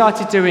that we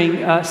started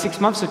doing 6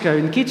 months ago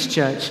in Kids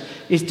Church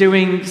is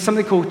doing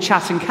something called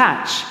Chat and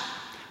Catch,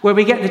 where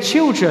we get the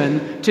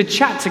children to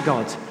chat to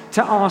God,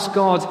 to ask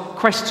God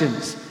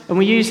questions. And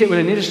we use it with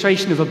an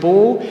illustration of a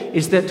ball,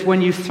 is that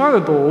when you throw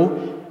a ball,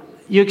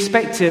 you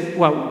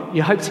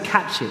hope to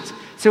catch it.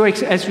 So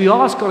as we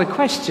ask God a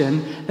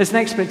question, there's an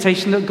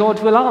expectation that God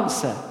will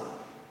answer.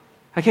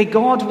 Okay,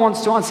 God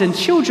wants to answer, and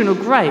children are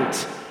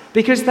great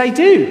because they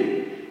do.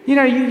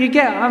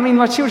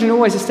 My children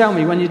always tell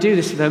me when you do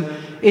this with them,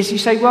 is you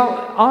say,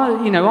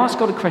 ask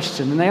God a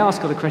question, and they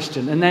ask God a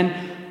question, and then,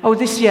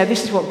 this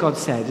is what God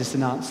said as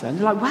an answer. And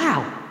they're like,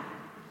 wow.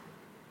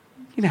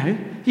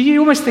 You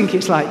almost think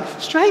it's like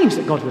strange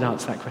that God would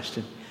answer that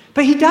question.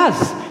 But he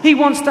does. He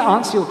wants to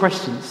answer your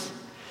questions.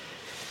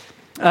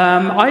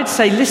 I'd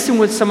say listen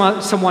with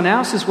someone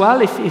else as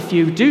well. If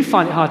you do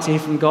find it hard to hear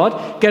from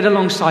God, get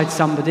alongside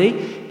somebody.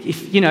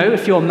 If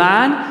you're a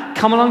man,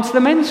 come along to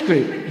the men's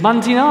group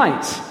Monday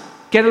night.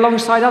 Get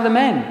alongside other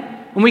men,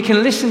 and we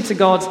can listen to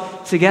God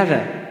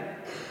together.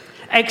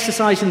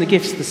 Exercising the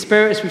gifts of the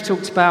Spirit, as we've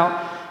talked about,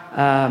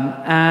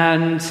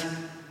 and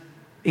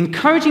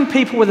encouraging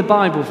people with a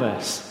Bible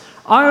verse.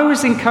 I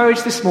was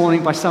encouraged this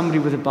morning by somebody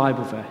with a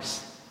Bible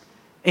verse.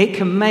 It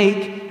can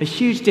make a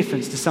huge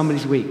difference to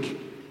somebody's week.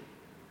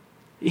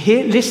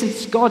 Listen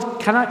to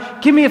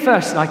God, give me a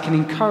verse that I can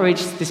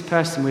encourage this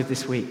person with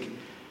this week.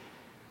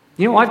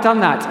 I've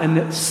done that, and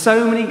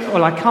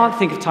I can't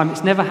think of a time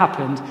it's never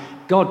happened.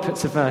 God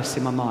puts a verse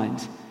in my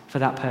mind for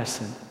that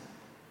person.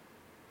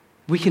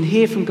 We can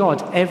hear from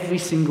God every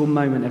single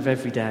moment of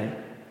every day.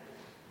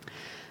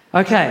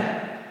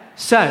 Okay,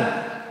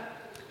 so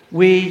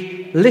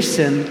we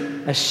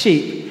listen as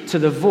sheep to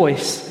the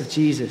voice of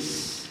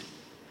Jesus.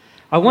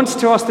 I wanted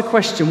to ask the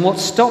question, what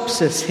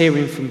stops us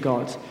hearing from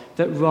God,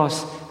 that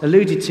Ross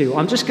alluded to?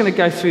 I'm just going to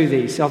go through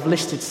these. I've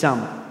listed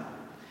some.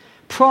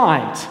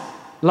 Pride,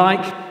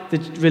 like the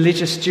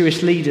religious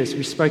Jewish leaders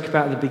we spoke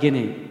about at the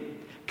beginning.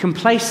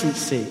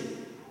 Complacency,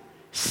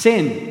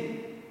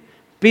 sin,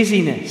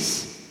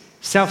 busyness,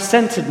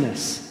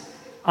 self-centeredness,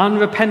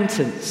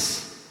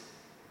 unrepentance,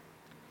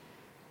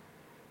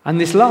 And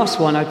this last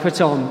one I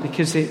put on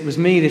because it was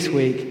me this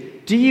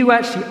week. Do you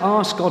actually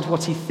ask God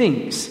what he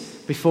thinks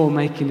before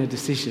making a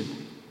decision?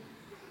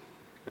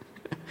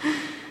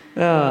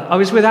 I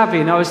was with Abby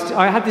and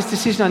I had this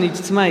decision I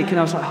needed to make, and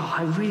I was like,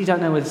 I really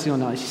don't know whether to do it or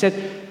not. She said,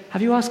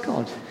 have you asked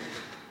God?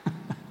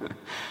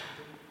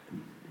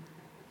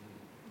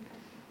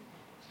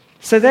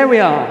 So there we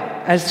are.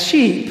 As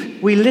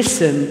sheep, we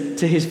listen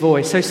to his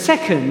voice. So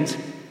second,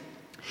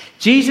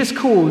 Jesus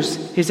calls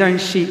his own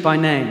sheep by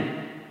name.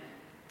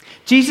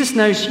 Jesus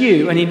knows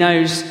you and he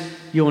knows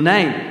your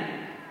name.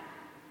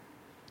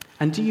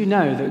 And do you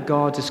know that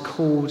God has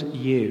called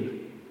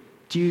you?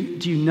 Do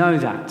you know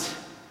that?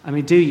 I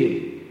mean, do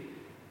you?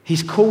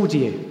 He's called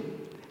you.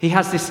 He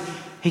has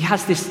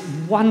this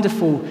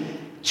wonderful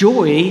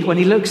joy when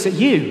he looks at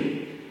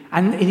you.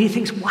 And he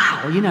thinks,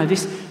 wow,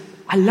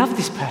 I love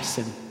this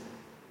person.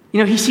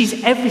 He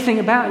sees everything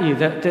about you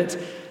that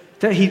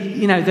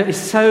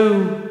is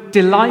so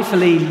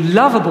delightfully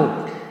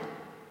lovable.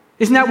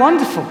 Isn't that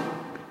wonderful?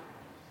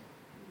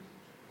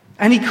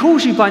 And he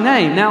calls you by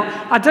name.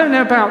 Now, I don't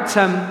know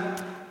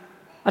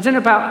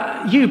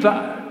about you,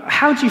 but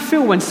how do you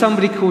feel when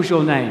somebody calls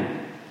your name?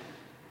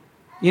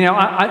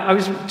 I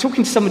was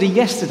talking to somebody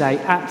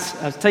yesterday I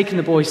was taking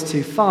the boys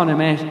to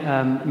Farnham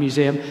Air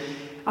Museum,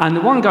 and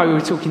the one guy we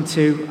were talking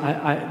to,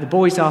 the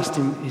boys asked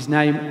him his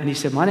name, and he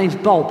said, "My name's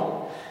Bob."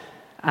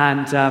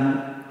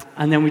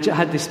 And then we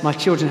had this. My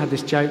children had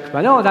this joke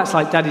about, that's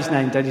like Daddy's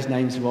name. Daddy's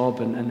name's Rob,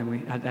 and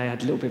then they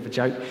had a little bit of a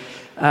joke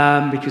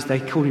because they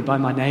called me by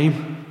my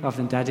name rather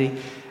than Daddy.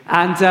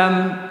 And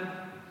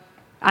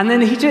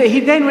then he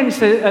then went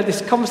into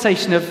this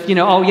conversation of,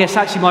 yes,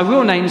 actually my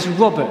real name is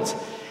Robert.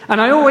 And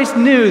I always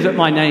knew that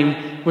my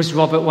name was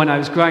Robert when I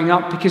was growing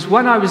up, because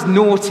when I was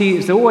naughty, it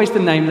was always the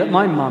name that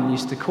my mum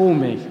used to call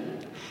me.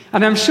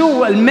 And I'm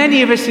sure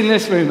many of us in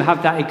this room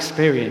have that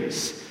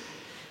experience.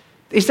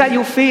 Is that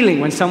your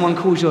feeling when someone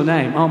calls your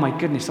name? Oh my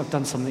goodness, I've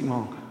done something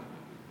wrong.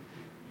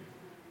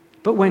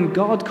 But when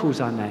God calls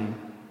our name,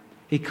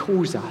 he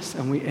calls us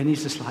and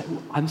he's just like,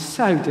 I'm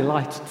so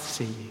delighted to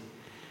see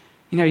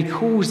you. He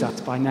calls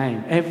us by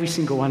name, every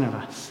single one of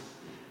us.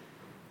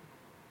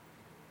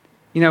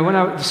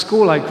 The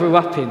school I grew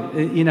up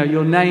in,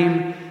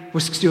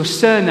 your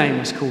surname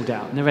was called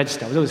out in the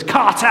register. It was always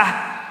Carter.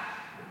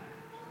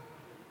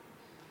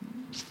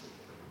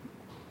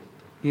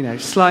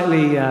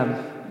 Slightly,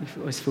 I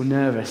always feel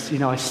nervous.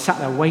 I sat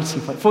there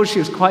waiting for it.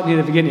 Fortunately, it was quite near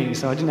the beginning,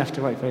 so I didn't have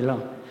to wait very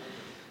long.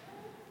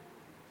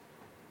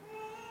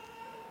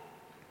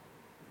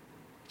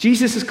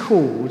 Jesus has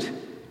called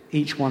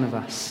each one of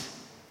us.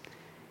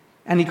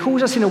 And he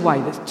calls us in a way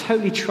that's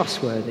totally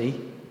trustworthy,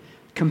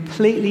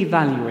 completely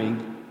valuing,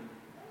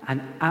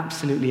 and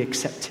absolutely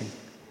accepting.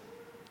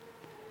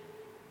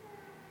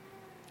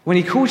 When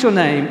he calls your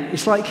name,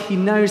 it's like he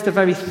knows the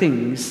very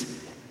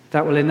things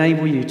that will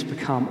enable you to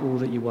become all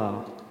that you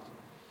are.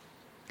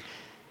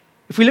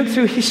 If we look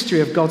through history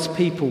of God's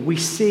people, we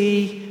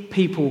see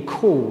people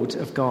called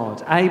of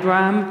God.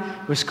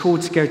 Abraham was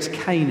called to go to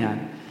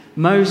Canaan.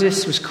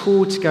 Moses was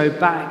called to go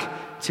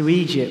back to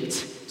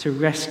Egypt to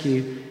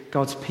rescue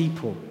God's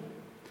people.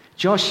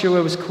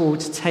 Joshua was called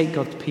to take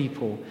God's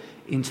people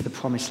into the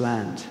promised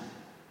land.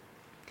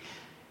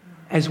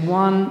 As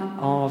one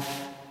of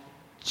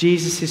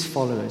Jesus'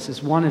 followers,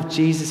 as one of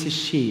Jesus'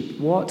 sheep,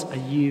 what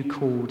are you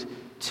called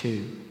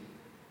to?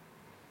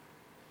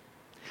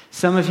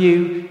 Some of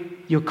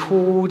you're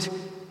called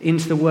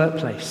into the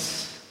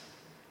workplace.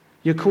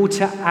 You're called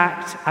to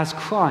act as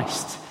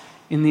Christ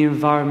in the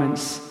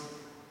environments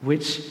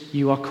which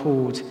you are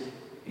called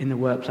in the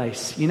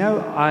workplace.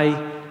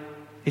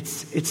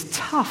 It's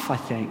tough, I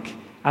think,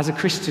 as a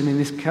Christian in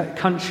this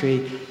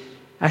country,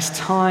 as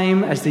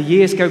the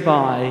years go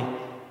by,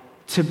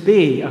 to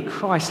be a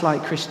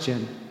Christ-like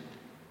Christian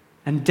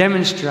and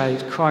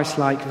demonstrate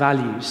Christ-like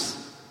values.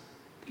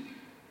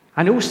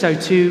 And also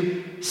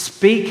to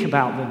speak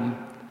about them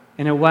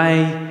in a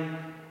way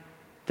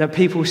that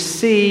people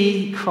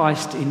see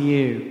Christ in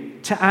you,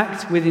 to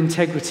act with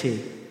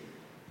integrity.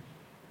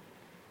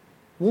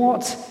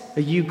 What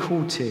are you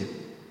called to?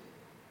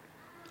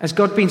 Has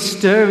God been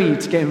stirring you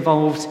to get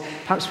involved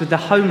perhaps with the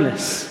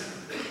homeless,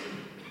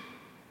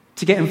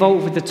 to get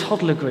involved with the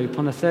toddler group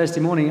on a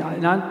Thursday morning?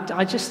 And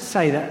I just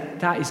say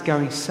that is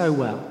going so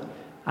well,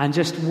 and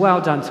just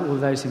well done to all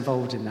those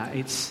involved in that.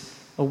 It's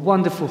a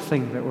wonderful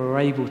thing that we're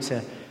able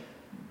to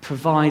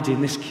provide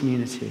in this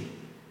community.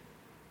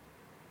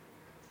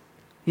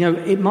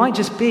 It might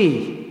just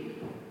be,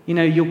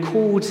 you're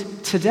called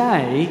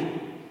today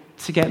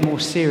to get more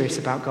serious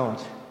about God.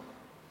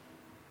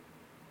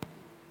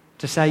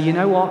 To say, you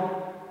know what,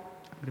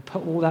 I'm going to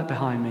put all that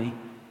behind me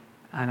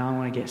and I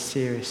want to get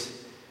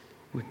serious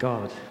with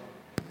God.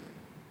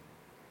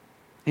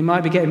 It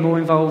might be getting more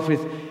involved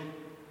with,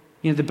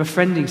 the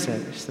befriending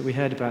service that we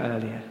heard about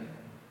earlier.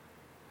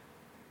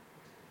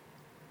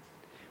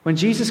 When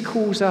Jesus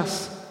calls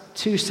us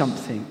to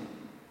something,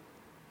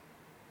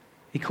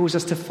 he calls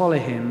us to follow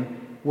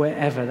him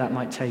wherever that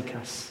might take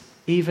us,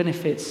 even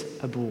if it's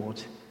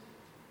abroad.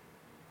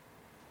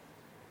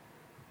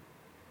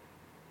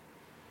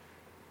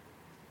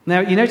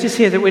 Now, you notice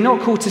here that we're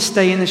not called to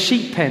stay in the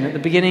sheep pen. At the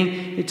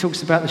beginning, it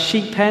talks about the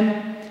sheep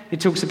pen.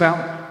 It talks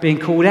about being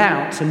called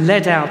out and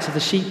led out of the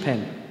sheep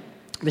pen.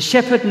 The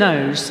shepherd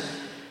knows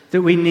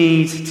that we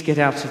need to get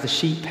out of the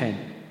sheep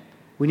pen.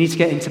 We need to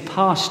get into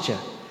pasture.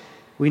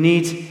 We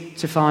need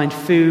to find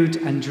food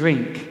and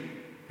drink.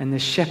 And the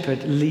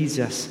shepherd leads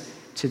us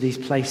to these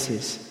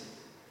places.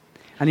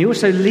 And he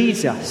also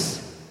leads us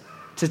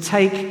to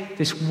take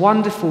this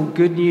wonderful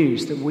good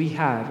news that we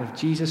have of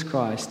Jesus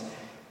Christ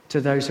to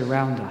those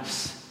around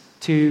us,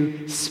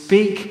 to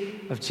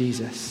speak of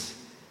Jesus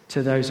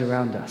to those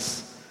around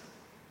us.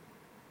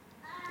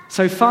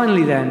 So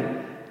finally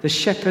then, the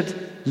shepherd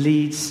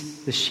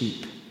leads the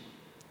sheep.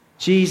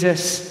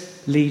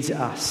 Jesus leads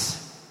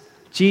us.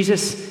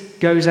 Jesus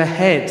goes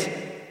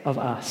ahead of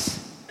us.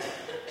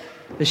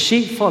 The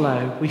sheep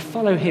follow. We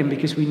follow him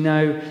because we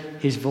know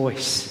his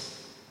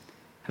voice.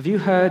 Have you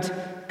heard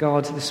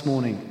God this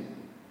morning?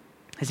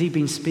 Has he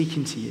been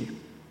speaking to you?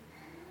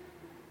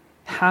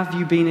 Have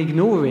you been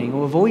ignoring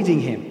or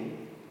avoiding him?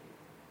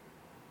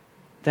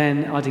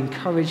 Then I'd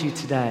encourage you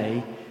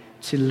today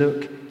to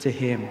look to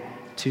him,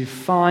 to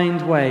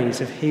find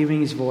ways of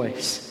hearing his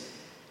voice.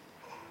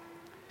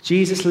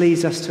 Jesus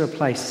leads us to a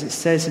place, as it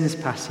says in this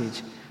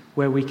passage,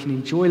 where we can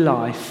enjoy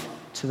life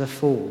to the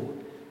full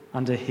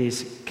under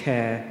his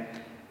care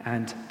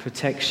and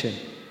protection.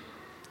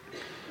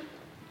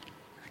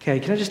 Okay,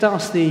 can I just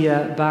ask the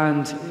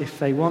band if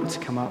they want to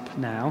come up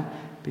now,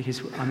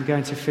 because I'm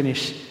going to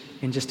finish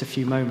in just a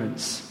few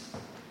moments.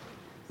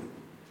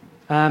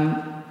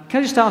 Can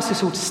I just ask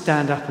us all to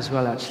stand up as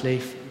well, actually,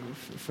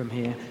 from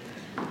here?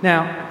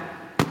 Now,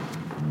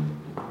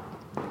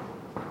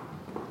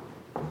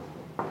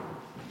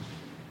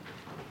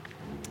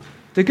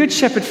 the Good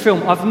Shepherd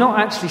film, I've not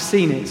actually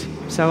seen it,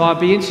 so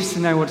I'd be interested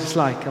to know what it's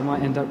like. I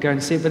might end up going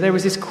to see it. But there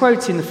was this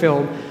quote in the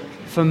film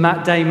from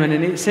Matt Damon,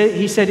 and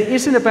he said, it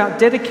isn't about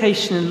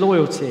dedication and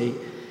loyalty,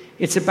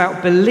 it's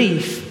about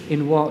belief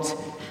in what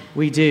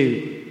we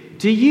do.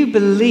 Do you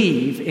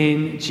believe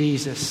in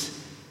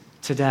Jesus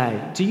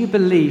today? Do you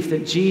believe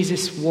that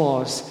Jesus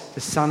was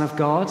the Son of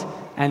God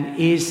and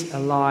is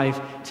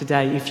alive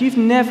today? If you've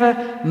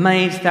never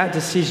made that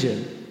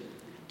decision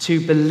to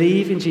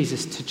believe in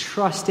Jesus, to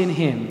trust in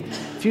him,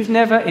 if you've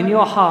never in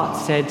your heart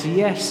said,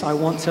 yes, I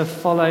want to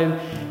follow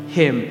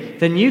him,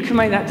 then you can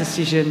make that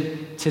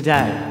decision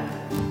today.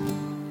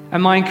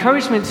 And my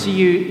encouragement to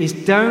you is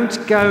don't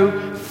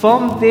go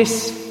from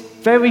this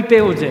very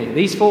building,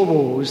 these four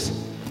walls,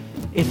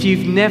 if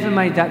you've never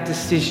made that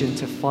decision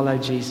to follow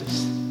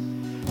Jesus.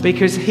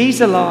 Because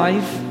he's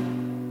alive.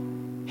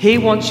 He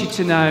wants you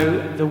to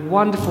know the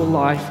wonderful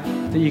life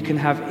that you can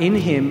have in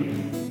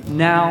him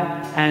now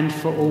and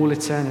for all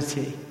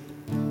eternity.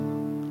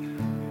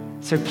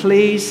 So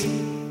please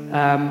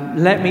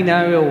let me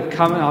know or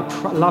come, and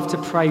I'd love to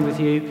pray with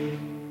you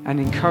and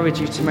encourage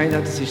you to make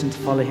that decision to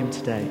follow him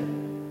today.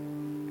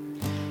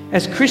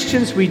 As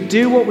Christians, we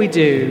do what we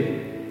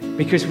do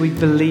because we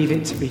believe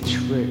it to be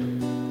true.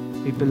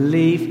 We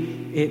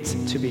believe it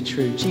to be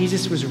true.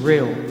 Jesus was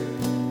real.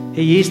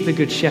 He is the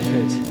Good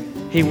Shepherd.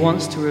 He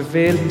wants to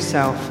reveal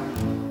himself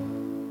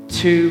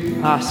to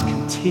us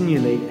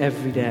continually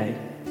every day.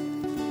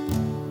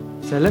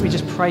 So let me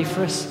just pray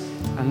for us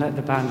and let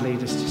the band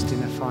lead us just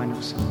in a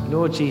final song.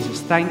 Lord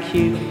Jesus, thank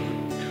you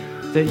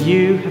that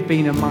you have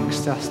been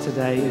amongst us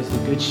today as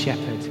the Good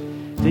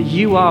Shepherd, that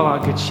you are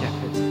our Good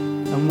Shepherd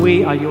and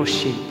we are your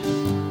sheep.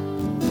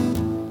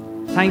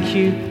 Thank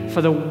you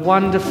for the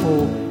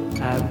wonderful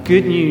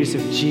good news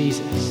of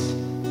Jesus.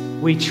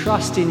 We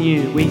trust in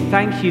you. We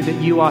thank you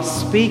that you are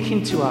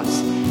speaking to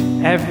us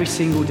every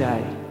single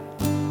day.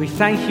 We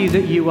thank you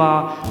that you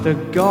are the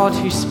God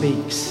who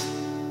speaks.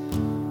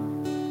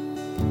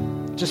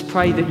 Just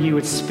pray that you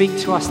would speak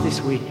to us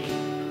this week.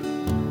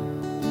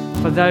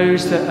 For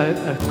those that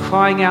are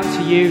crying out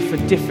to you for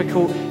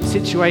difficult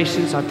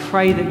situations, I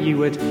pray that you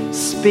would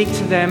speak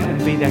to them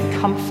and be their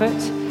comfort,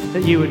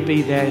 that you would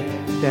be their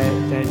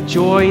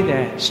joy,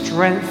 their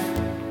strength.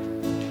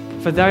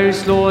 For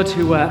those, Lord,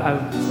 who are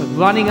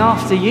running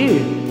after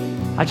you,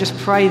 I just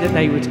pray that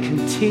they would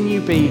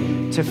continue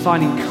to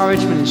find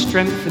encouragement and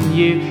strength from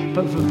you,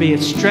 but be a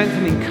strength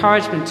and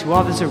encouragement to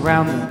others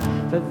around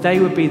them, that they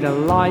would be the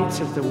light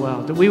of the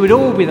world, that we would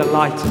all be the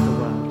light of the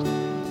world.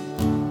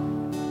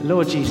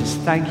 Lord Jesus,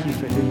 thank you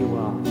for who you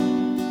are.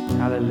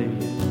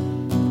 Hallelujah.